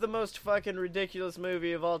 this is the most fucking ridiculous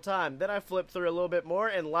movie of all time. Then I flipped through a little bit more,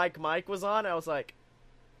 and Like Mike was on, I was like,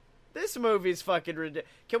 this movie's fucking ridiculous.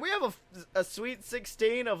 Can we have a Sweet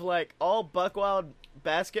 16 of all Buckwild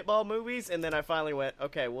basketball movies? And then I finally went,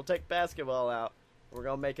 okay, we'll take basketball out. We're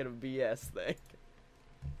gonna make it a BS thing.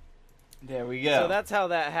 There we go. So that's how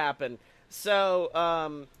that happened. So,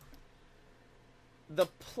 the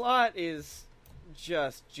plot is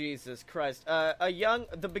just, Jesus Christ.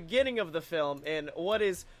 The beginning of the film, in what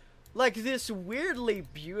is this weirdly,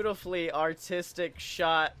 beautifully artistic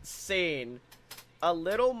shot scene, a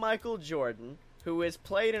little Michael Jordan, who is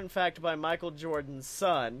played, in fact, by Michael Jordan's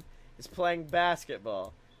son, is playing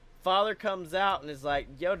basketball. Father comes out and is like,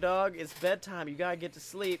 yo, dog, it's bedtime. You gotta get to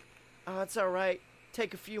sleep. Oh, it's alright.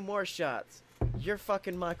 Take a few more shots. You're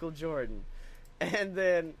fucking Michael Jordan. And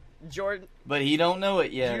then Jordan... But he don't know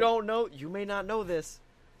it yet. You don't know... You may not know this,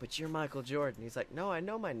 but you're Michael Jordan. He's like, no, I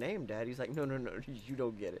know my name, Dad. He's like, no, you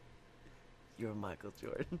don't get it. You're Michael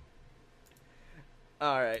Jordan.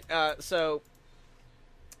 Alright, so...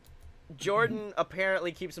 Jordan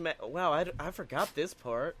apparently keeps him at... Wow, I forgot this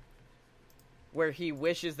part. Where he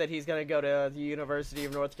wishes that he's going to go to the University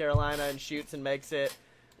of North Carolina and shoots and makes it.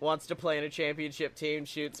 wants to play in a championship team,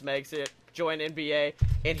 shoots, makes it, join NBA,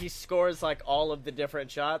 and he scores, like, all of the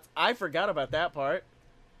different shots. I forgot about that part.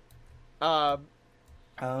 Oh,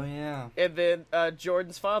 yeah. And then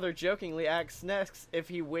Jordan's father jokingly asks next if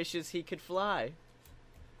he wishes he could fly.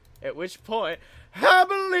 At which point, I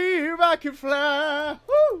believe I can fly.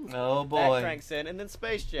 Woo! Oh, boy. That cranks in, and then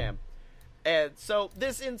Space Jam. And so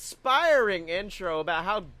this inspiring intro about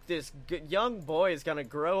how this young boy is going to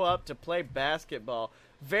grow up to play basketball.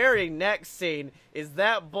 Very next scene is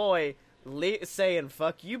that boy saying,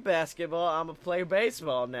 fuck you, basketball, I'm going to play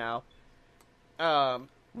baseball now.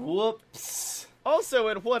 Whoops. Also,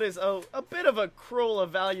 in what is a bit of a cruel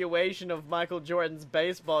evaluation of Michael Jordan's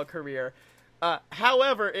baseball career,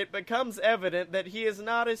 however, it becomes evident that he is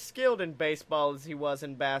not as skilled in baseball as he was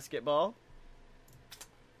in basketball.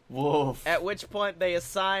 Woof. At which point they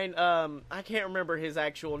assign, I can't remember his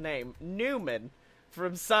actual name, Newman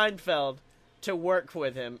from Seinfeld to work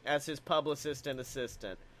with him as his publicist and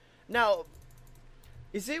assistant. Now,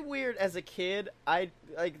 is it weird as a kid,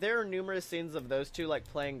 there are numerous scenes of those two,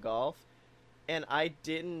 like, playing golf, and I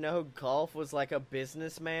didn't know golf was like a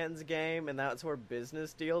businessman's game and that's where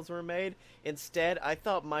business deals were made. Instead, I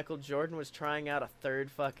thought Michael Jordan was trying out a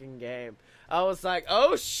third fucking game. I was like,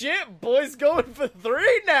 oh shit, boy's going for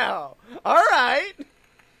 3 now. Alright.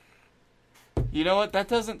 You know what? That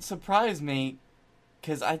doesn't surprise me,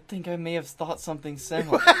 because I think I may have thought something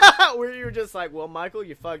similar. Where you were just like, well, Michael,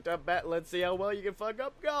 you fucked up let's see how well you can fuck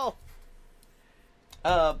up golf.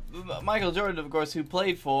 Michael Jordan, of course, who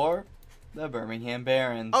played for the Birmingham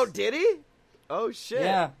Barons. Oh, did he? Oh, shit.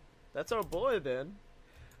 Yeah. That's our boy, then.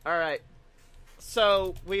 Alright.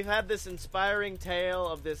 So, we've had this inspiring tale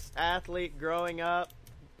of this athlete growing up,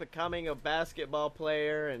 becoming a basketball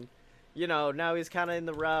player, and, you know, now he's kind of in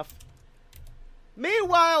the rough.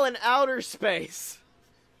 Meanwhile, in outer space,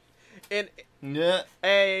 in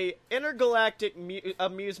a intergalactic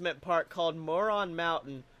amusement park called Moron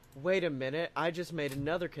Mountain. Wait a minute, I just made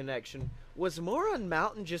another connection. Was Moron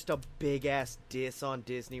Mountain just a big-ass diss on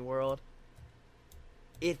Disney World?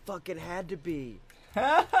 It fucking had to be.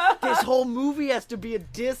 This whole movie has to be a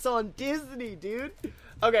diss on Disney, dude.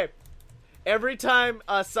 Okay, every time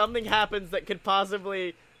something happens that could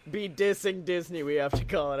possibly be dissing Disney, we have to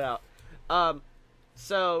call it out.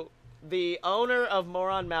 So, the owner of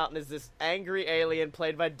Moron Mountain is this angry alien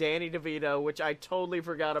played by Danny DeVito, which I totally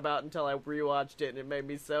forgot about until I rewatched it, and it made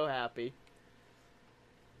me so happy.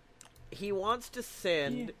 He wants to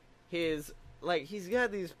send his, like, he's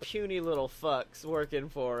got these puny little fucks working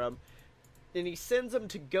for him, and he sends them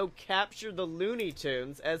to go capture the Looney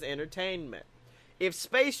Tunes as entertainment. If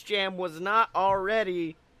Space Jam was not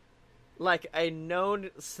already, like, a known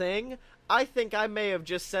thing, I think I may have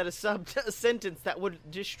just said a sentence that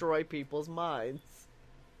would destroy people's minds.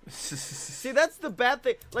 See, that's the bad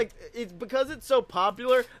thing. Like, it's because it's so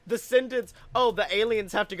popular, the sentence, oh, the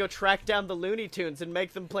aliens have to go track down the Looney Tunes and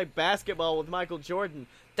make them play basketball with Michael Jordan.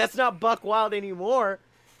 That's not buck wild anymore.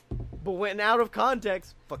 But when out of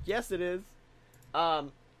context, fuck yes it is.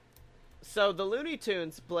 So the Looney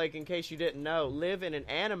Tunes, Blake, in case you didn't know, live in an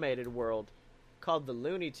animated world called the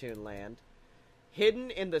Looney Tune Land.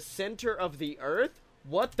 Hidden in the center of the earth?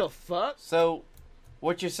 What the fuck? So,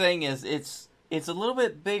 what you're saying is it's a little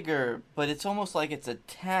bit bigger, but it's almost like it's a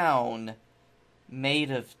town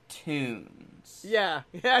made of tunes. Yeah,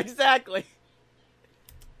 exactly.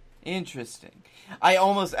 Interesting. I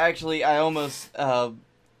was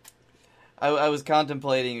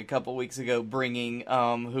contemplating a couple weeks ago bringing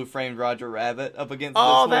Who Framed Roger Rabbit up against this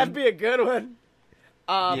one. That'd be a good one.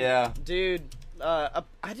 Yeah. Dude, I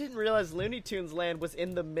didn't realize Looney Tunes Land was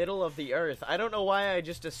in the middle of the earth. I don't know why I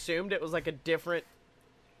just assumed it was like a different,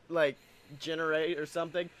 like, generate or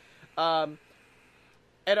something. And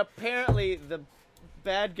apparently the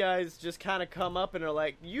bad guys just kind of come up and are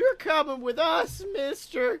like, you're coming with us,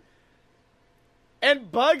 mister.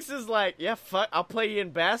 And Bugs is like, yeah, fuck, I'll play you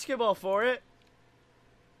in basketball for it.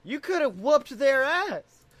 You could have whooped their ass.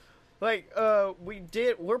 Like,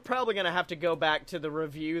 we're probably going to have to go back to the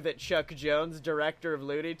review that Chuck Jones, director of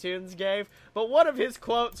Looney Tunes, gave. But one of his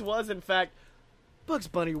quotes was, in fact, Bugs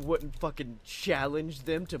Bunny wouldn't fucking challenge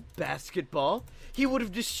them to basketball. He would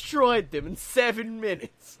have destroyed them in 7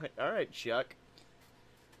 minutes. Like, alright, Chuck.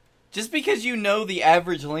 Just because you know the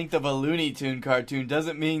average length of a Looney Tune cartoon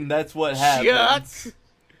doesn't mean that's what happens.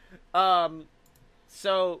 Chuck!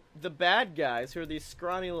 So, the bad guys, who are these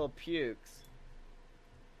scrawny little pukes,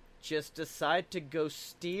 just decide to go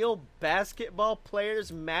steal basketball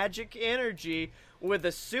players' magic energy with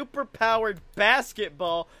a super-powered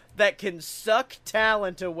basketball that can suck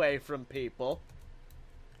talent away from people.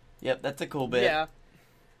 Yep, that's a cool bit. Yeah.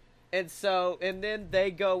 And then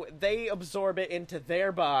they absorb it into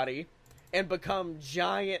their body and become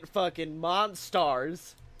giant fucking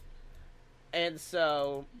monsters. And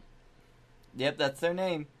so... Yep, that's their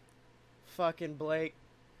name. Fucking Blake,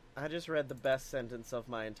 I just read the best sentence of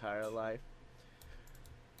my entire life.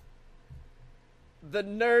 The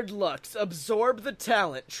Nerdlucks absorb the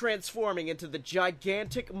talent, transforming into the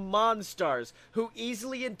gigantic monsters who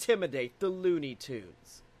easily intimidate the Looney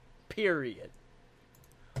Tunes. Period.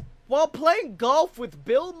 While playing golf with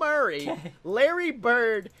Bill Murray, Larry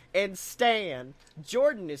Bird, and Stan,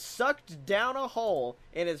 Jordan is sucked down a hole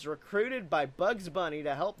and is recruited by Bugs Bunny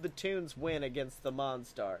to help the Toons win against the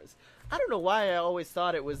Monstars. I don't know why I always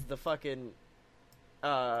thought it was the fucking,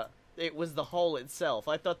 it was the hole itself.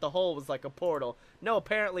 I thought the hole was like a portal. No,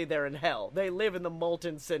 apparently they're in hell. They live in the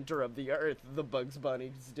molten center of the earth, the Bugs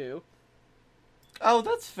Bunnies do. Oh,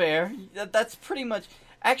 that's fair. That's pretty much...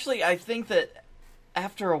 Actually, I think that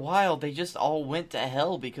after a while, they just all went to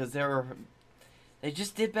hell because they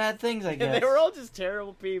just did bad things, I guess. They were all just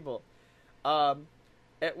terrible people.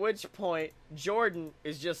 At which point, Jordan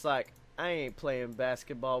is just like, I ain't playing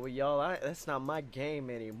basketball with y'all. That's not my game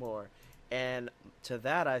anymore. And to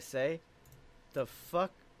that I say, the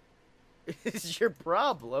fuck is your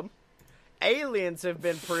problem? Aliens have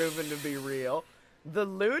been proven to be real. The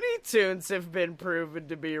Looney Tunes have been proven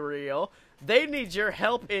to be real. They need your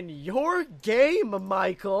help in your game,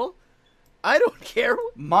 Michael. I don't care.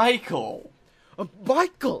 Michael!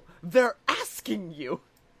 Michael, they're asking you.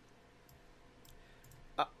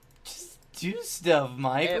 Just do stuff,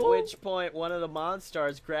 Michael. At which point, one of the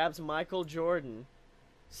Monstars grabs Michael Jordan,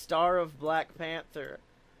 star of Black Panther,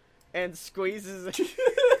 and squeezes...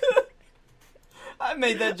 I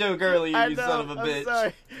made that joke earlier, you son of a bitch. I'm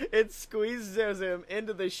sorry. It squeezes him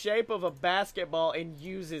into the shape of a basketball and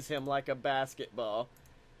uses him like a basketball.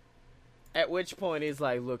 At which point he's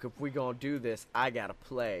like, look, if we gonna do this, I gotta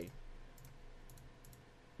play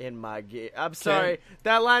in my gear. I'm sorry,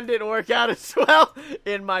 that line didn't work out as well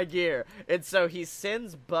in my gear. And so he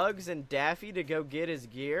sends Bugs and Daffy to go get his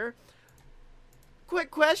gear.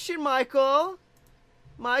 Quick question, Michael.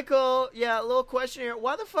 Michael, yeah, a little question here.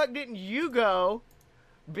 Why the fuck didn't you go?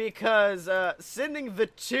 Because sending the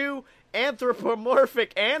two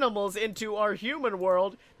anthropomorphic animals into our human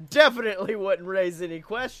world definitely wouldn't raise any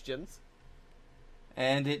questions.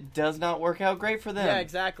 And it does not work out great for them. Yeah,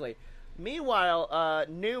 exactly. Meanwhile,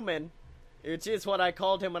 Newman, which is what I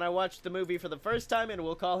called him when I watched the movie for the first time, and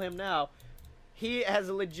we'll call him now, he has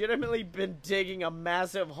legitimately been digging a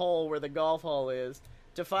massive hole where the golf hole is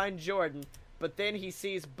to find Jordan, but then he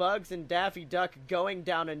sees Bugs and Daffy Duck going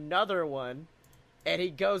down another one, and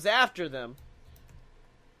he goes after them.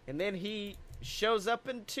 And then he shows up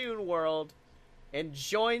in Toon World and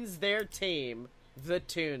joins their team, the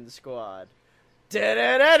Toon Squad. And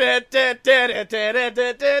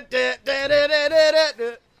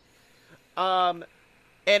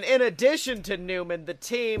in addition to Newman, the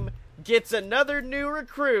team gets another new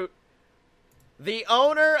recruit, the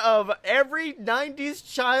owner of every 90s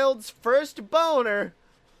child's first boner,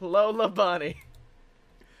 Lola Bunny.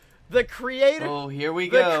 The creator... Oh, here we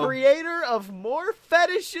go. The creator of more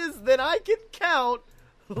fetishes than I can count,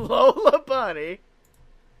 Lola Bunny.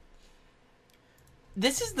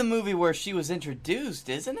 This is the movie where she was introduced,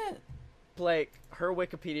 isn't it? Blake, her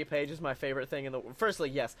Wikipedia page is my favorite thing in the... Firstly,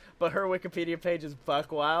 yes, but her Wikipedia page is buck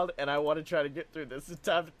wild, and I want to try to get through this. It's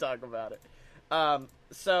time to talk about it.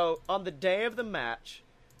 So, on the day of the match,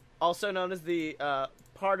 also known as the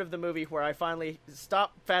part of the movie where I finally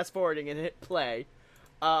stopped fast-forwarding and hit play,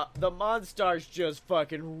 the Monstars just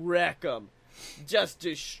fucking wreck them. Just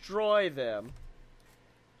destroy them.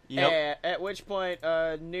 Yep. At which point,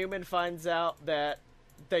 Newman finds out that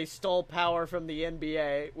they stole power from the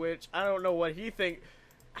NBA, which I don't know what he think.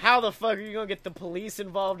 How the fuck are you gonna get the police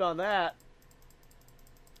involved on that?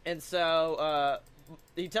 And so,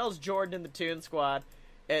 he tells Jordan and the Toon Squad,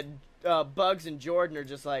 and Bugs and Jordan are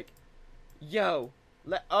just like, yo,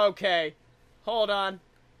 okay, hold on.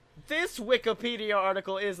 This Wikipedia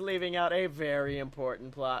article is leaving out a very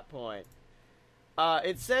important plot point.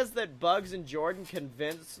 It says that Bugs and Jordan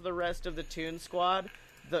convince the rest of the Toon Squad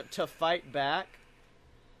to fight back.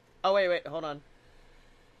 Oh, wait, hold on.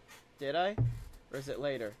 Did I? Or is it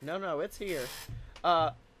later? No, it's here.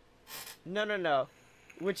 No.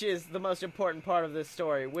 Which is the most important part of this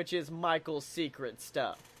story, which is Michael's secret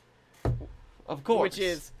stuff. Of course. Which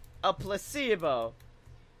is a placebo,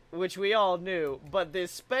 which we all knew, but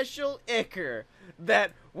this special ichor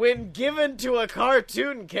that, when given to a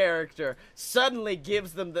cartoon character, suddenly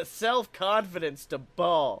gives them the self-confidence to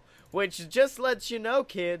ball. Which just lets you know,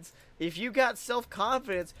 kids, if you got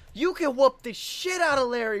self-confidence, you can whoop the shit out of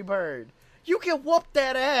Larry Bird. You can whoop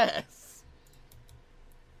that ass.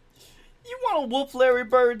 You want to whoop Larry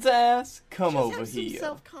Bird's ass? Come Just over have some here.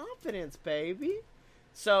 self-confidence, baby.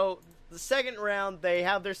 So, the second round, they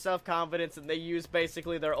have their self-confidence, and they use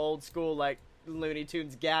basically their old school, like, Looney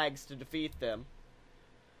Tunes gags to defeat them.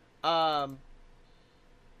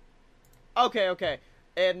 Okay.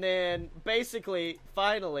 And then, basically,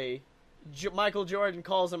 finally, Michael Jordan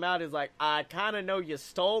calls him out. He's like, I kind of know you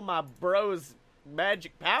stole my bro's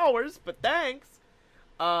magic powers, but thanks.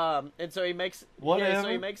 And so he makes Whatever. so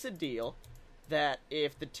he makes a deal that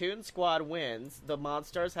if the Toon Squad wins, the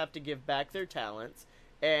Monstars have to give back their talents,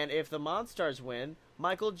 and if the Monstars win,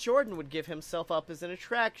 Michael Jordan would give himself up as an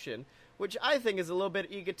attraction, which I think is a little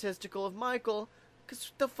bit egotistical of Michael,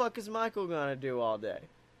 because what the fuck is Michael gonna do all day?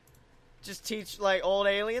 Just teach, like, old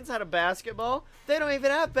aliens how to basketball? They don't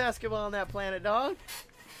even have basketball on that planet, dog.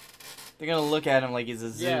 They're gonna look at him like he's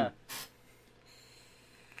a zoo. Yeah.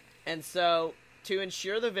 And so, to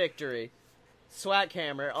ensure the victory,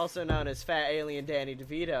 Swackhammer, also known as Fat Alien Danny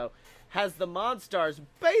DeVito, has the Monstars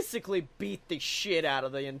basically beat the shit out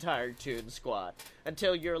of the entire Toon Squad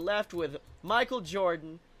until you're left with Michael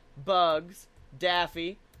Jordan, Bugs,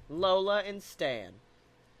 Daffy, Lola, and Stan.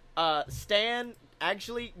 Stan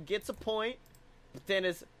actually gets a point, but then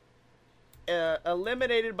is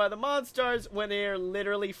eliminated by the Monstars when they are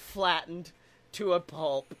literally flattened to a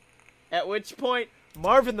pulp. At which point,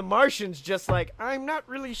 Marvin the Martian's just like, I'm not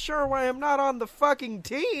really sure why I'm not on the fucking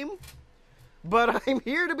team, but I'm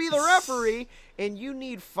here to be the referee, and you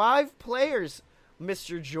need 5 players,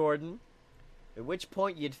 Mr. Jordan. At which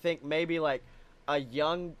point you'd think maybe, like, a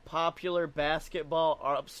young, popular basketball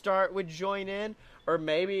upstart would join in, or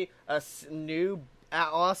maybe a new,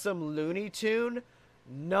 awesome Looney Tune.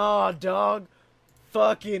 Nah, dog.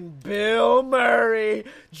 Fucking Bill Murray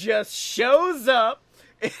just shows up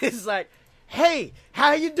and is like, hey,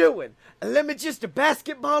 how you doing? Let me just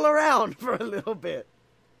basketball around for a little bit.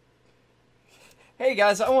 Hey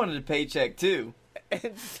guys, I wanted a paycheck too.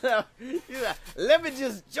 And so, he's like, let me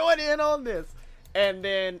just join in on this. And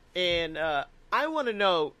then, I want to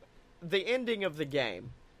know the ending of the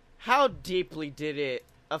game. How deeply did it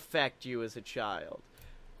affect you as a child?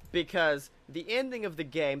 Because the ending of the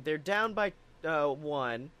game, they're down by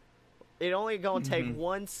 1. It only gonna take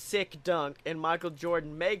one sick dunk, and Michael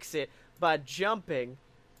Jordan makes it by jumping,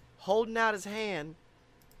 holding out his hand,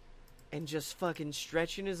 and just fucking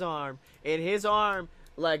stretching his arm. And his arm,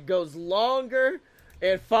 like, goes longer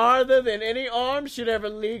and farther than any arm should ever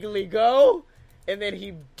legally go. And then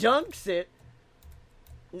he dunks it.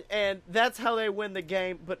 And that's how they win the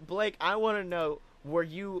game. But, Blake, I want to know, were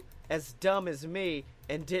you as dumb as me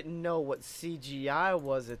and didn't know what CGI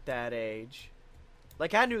was at that age?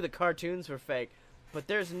 Like, I knew the cartoons were fake, but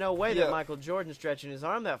there's no way that Michael Jordan stretching his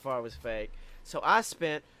arm that far was fake. So I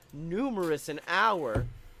spent numerous an hour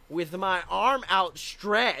with my arm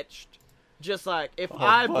outstretched, just like, if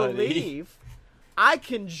I believe, I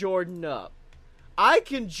can Jordan up. I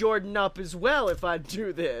can Jordan up as well if I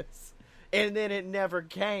do this. And then it never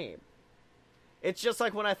came. It's just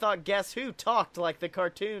like when I thought Guess Who talked like the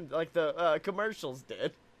cartoon, like the commercials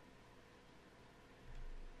did.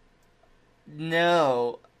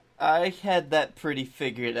 No, I had that pretty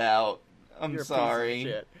figured out. I'm You're sorry. A piece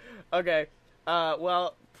of shit. Okay,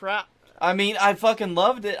 well, I mean, I fucking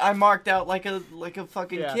loved it. I marked out like a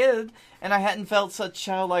fucking kid, and I hadn't felt such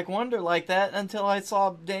childlike wonder like that until I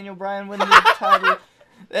saw Daniel Bryan win the title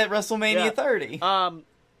at WrestleMania 30.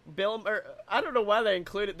 I don't know why they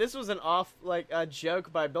included, this was an a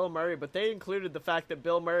joke by Bill Murray, but they included the fact that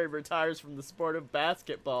Bill Murray retires from the sport of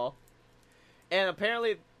basketball. And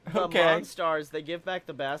apparently the Monstars, they give back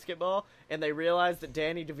the basketball, and they realize that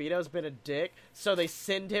Danny DeVito's been a dick, so they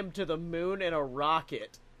send him to the moon in a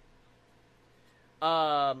rocket.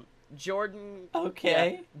 Jordan...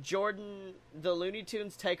 Okay. Yeah, Jordan, the Looney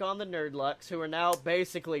Tunes take on the Nerdlucks, who are now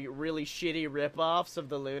basically really shitty rip-offs of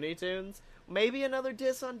the Looney Tunes. Maybe another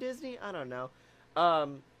diss on Disney? I don't know.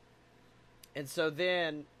 And so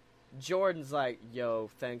then Jordan's like, yo,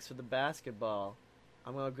 thanks for the basketball.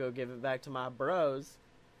 I'm going to go give it back to my bros.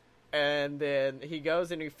 And then he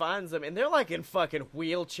goes and he finds them, and they're like in fucking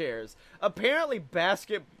wheelchairs. Apparently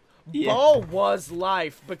basketball was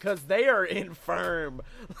life because they are infirm.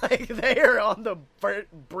 Like, they are on the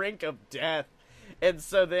brink of death. And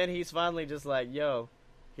so then he's finally just like, yo,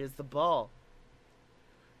 here's the ball.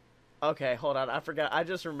 Okay, hold on. I forgot. I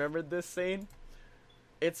just remembered this scene.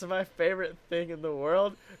 It's my favorite thing in the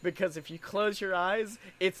world because if you close your eyes,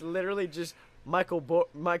 it's literally just Michael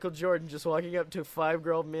Jordan just walking up to 5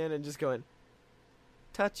 grown men and just going,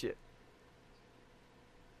 Touch it.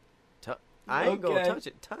 I ain't gonna touch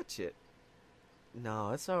it. Touch it.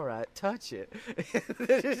 No, it's all right. Touch it.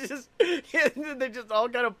 And then they just all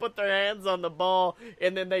gotta put their hands on the ball,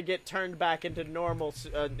 and then they get turned back into normal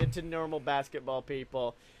basketball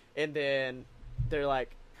people. And then they're like,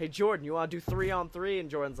 "Hey, Jordan, you want to do 3-on-3?" And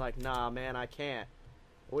Jordan's like, "Nah, man, I can't."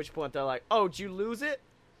 At which point they're like, "Oh, did you lose it?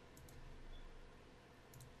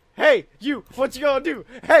 Hey, you, what you gonna do?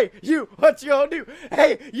 Hey, you, what you gonna do?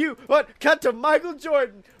 Hey, you, what?" Cut to Michael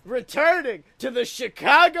Jordan returning to the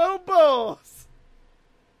Chicago Bulls.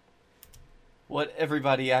 What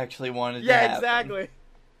everybody actually wanted to happen. Yeah, exactly.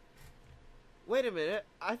 Wait a minute.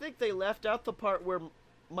 I think they left out the part where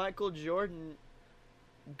Michael Jordan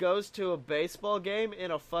goes to a baseball game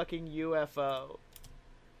in a fucking UFO.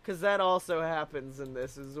 Because that also happens in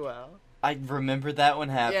this as well. I remember that one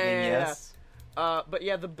happening, yes. But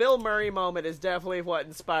yeah, the Bill Murray moment is definitely what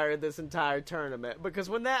inspired this entire tournament. Because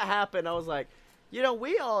when that happened, I was like, you know,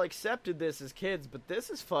 we all accepted this as kids, but this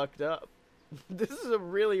is fucked up. This is a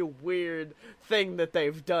really weird thing that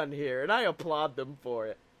they've done here, and I applaud them for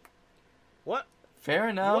it. What? Fair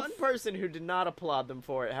enough. One person who did not applaud them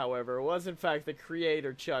for it, however, was in fact the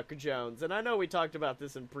creator Chuck Jones. And I know we talked about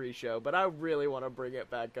this in pre-show, but I really want to bring it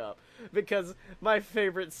back up. Because my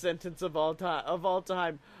favorite sentence of all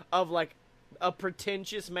time, of like a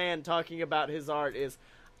pretentious man talking about his art is,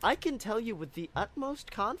 "I can tell you with the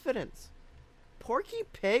utmost confidence, Porky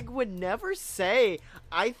Pig would never say,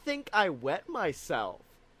 'I think I wet myself.'"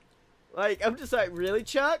 Like, I'm just like, really,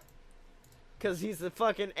 Chuck? Because he's a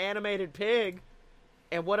fucking animated pig.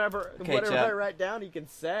 And whatever I write down, he can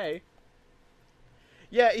say.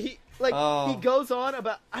 Yeah, he goes on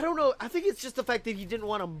about, I don't know, I think it's just the fact that he didn't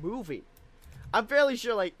want a movie. I'm fairly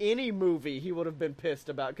sure, like, any movie he would have been pissed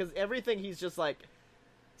about, because everything he's just like,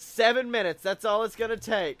 7 minutes, that's all it's gonna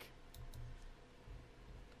take.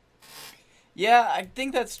 Yeah, I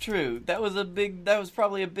think that's true. That was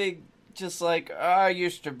probably a big, just like, I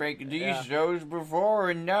used to make these shows before,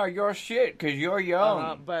 and now you're shit, because you're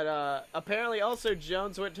young. But apparently also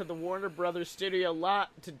Jones went to the Warner Brothers studio lot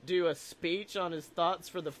to do a speech on his thoughts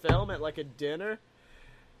for the film at, like, a dinner.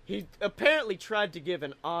 He apparently tried to give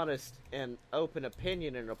an honest and open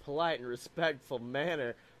opinion in a polite and respectful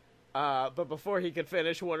manner. But before he could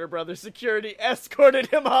finish, Warner Brothers security escorted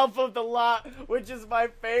him off of the lot, which is my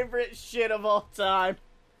favorite shit of all time.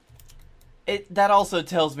 That also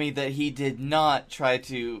tells me that he did not try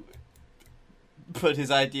to put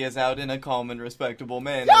his ideas out in a calm and respectable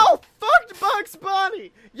manner. Y'all fucked Bugs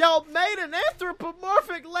Bunny! Y'all made an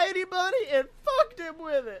anthropomorphic lady bunny and fucked him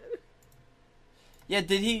with it! Yeah,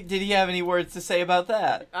 did he have any words to say about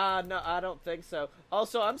that? No, I don't think so.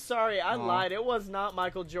 Also, I'm sorry, I lied. It was not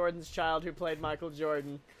Michael Jordan's child who played Michael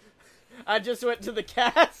Jordan. I just went to the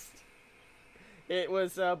cast. It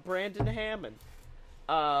was Brandon Hammond.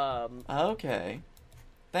 Okay.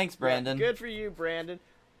 Thanks, Brandon. Yeah, good for you, Brandon.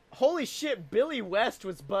 Holy shit, Billy West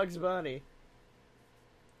was Bugs Bunny.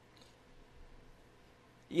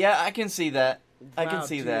 Yeah, I can see that. I can Wow,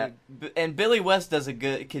 see dude. that. And Billy West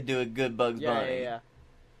could do a good Bugs Bunny. Yeah.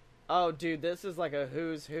 Oh, dude, this is like a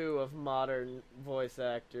who's who of modern voice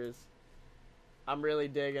actors. I'm really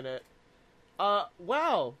digging it.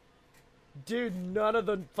 Wow. Dude, none of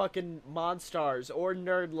the fucking Monstars or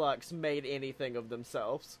Nerdlucks made anything of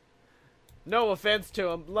themselves. No offense to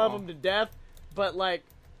them. Love them to death. But, like,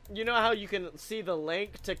 you know how you can see the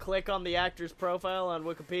link to click on the actor's profile on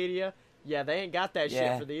Wikipedia? Yeah, they ain't got that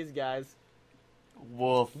shit for these guys.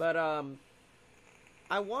 Woof. But,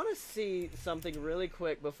 I want to see something really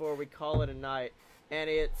quick before we call it a night. And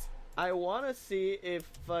it's, I want to see if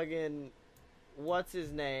fucking, what's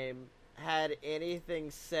his name, had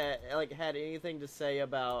anything to say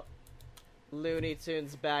about Looney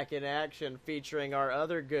Tunes Back in Action featuring our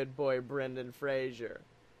other good boy Brendan Fraser.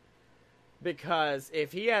 Because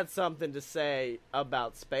if he had something to say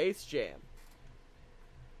about Space Jam,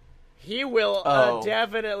 he will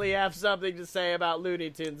definitely have something to say about Looney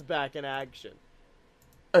Tunes Back in Action.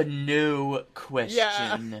 A new question.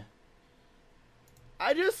 Yeah.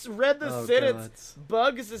 I just read the sentence. God.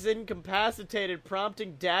 Bugs is incapacitated,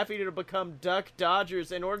 prompting Daffy to become Duck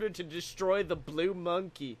Dodgers in order to destroy the blue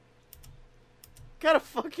monkey. What kind of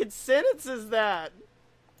fucking sentence is that?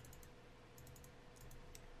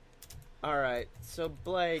 Alright, so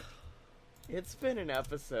Blake, it's been an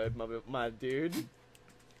episode, my dude.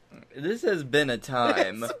 This has been a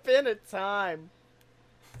time. It's been a time.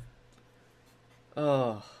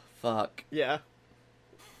 Oh, fuck. Yeah.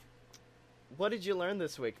 What did you learn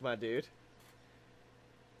this week, my dude?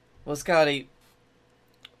 Well, Scotty,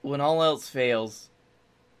 when all else fails,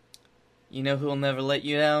 you know who'll never let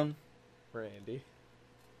you down? Randy.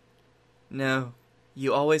 No,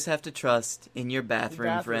 you always have to trust in your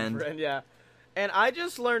bathroom friend. Yeah. And I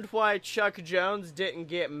just learned why Chuck Jones didn't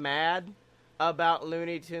get mad about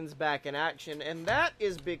Looney Tunes back in action, and that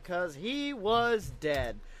is because he was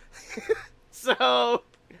dead. So,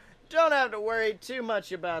 don't have to worry too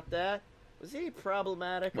much about that. Was he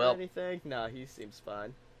problematic or anything? No, he seems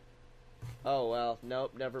fine. Oh, well,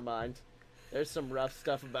 nope, never mind. There's some rough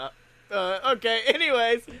stuff about... okay,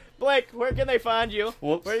 anyways, Blake, where can they find you?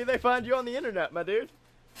 Whoops. Where can they find you on the internet, my dude?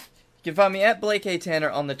 You can find me at Blake A. Tanner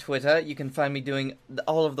on the Twitter. You can find me doing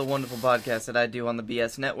all of the wonderful podcasts that I do on the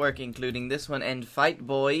BS Network, including this one and Fight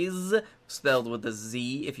Boys, spelled with a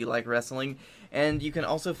Z if you like wrestling. And you can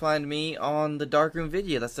also find me on the Darkroom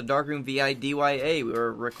Video. That's the Darkroom VIDYA. We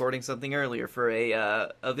were recording something earlier for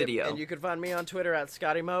a video. Yep. And you can find me on Twitter at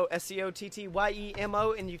ScottyMo,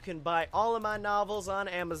 SCOTTYEMO, and you can buy all of my novels on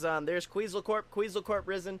Amazon. There's Queasel Corp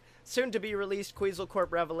Risen, soon to be released Queasel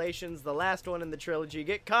Corp Revelations, the last one in the trilogy.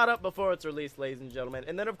 Get caught up before it's released, ladies and gentlemen.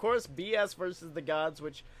 And then, of course, BS versus the Gods,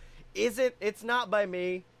 which it's not by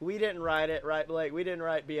me. We didn't write it, right, Blake? We didn't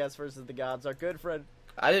write BS versus the Gods. Our good friend...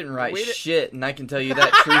 I didn't write shit, and I can tell you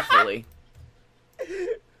that truthfully.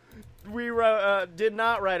 We did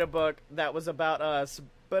not write a book that was about us,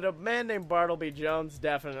 but a man named Bartleby Jones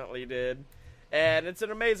definitely did. And it's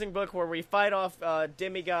an amazing book where we fight off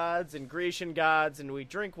demigods and Grecian gods, and we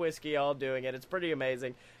drink whiskey all doing it. It's pretty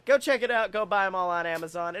amazing. Go check it out. Go buy them all on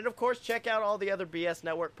Amazon. And, of course, check out all the other BS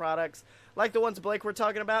Network products, like the ones Blake we're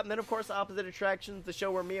talking about. And then, of course, Opposite Attractions, the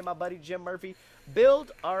show where me and my buddy Jim Murphy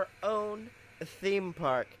build our own theme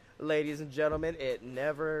park. Ladies and gentlemen, it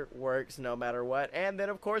never works no matter what. And then,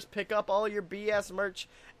 of course, pick up all your BS merch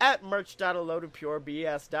at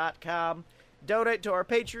merch.aloadofpurebs.com. Donate to our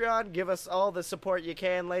Patreon. Give us all the support you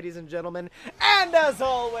can, ladies and gentlemen. And as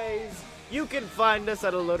always, you can find us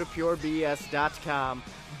at aloadofpurebs.com.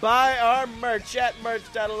 Buy our merch at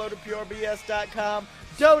merch.aloadofpurebs.com.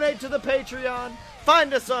 Donate to the Patreon.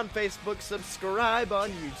 Find us on Facebook, subscribe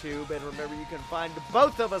on YouTube, and remember you can find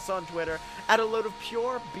both of us on Twitter at a load of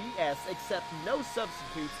pure BS, except no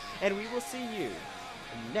substitutes, and we will see you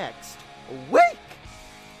next week!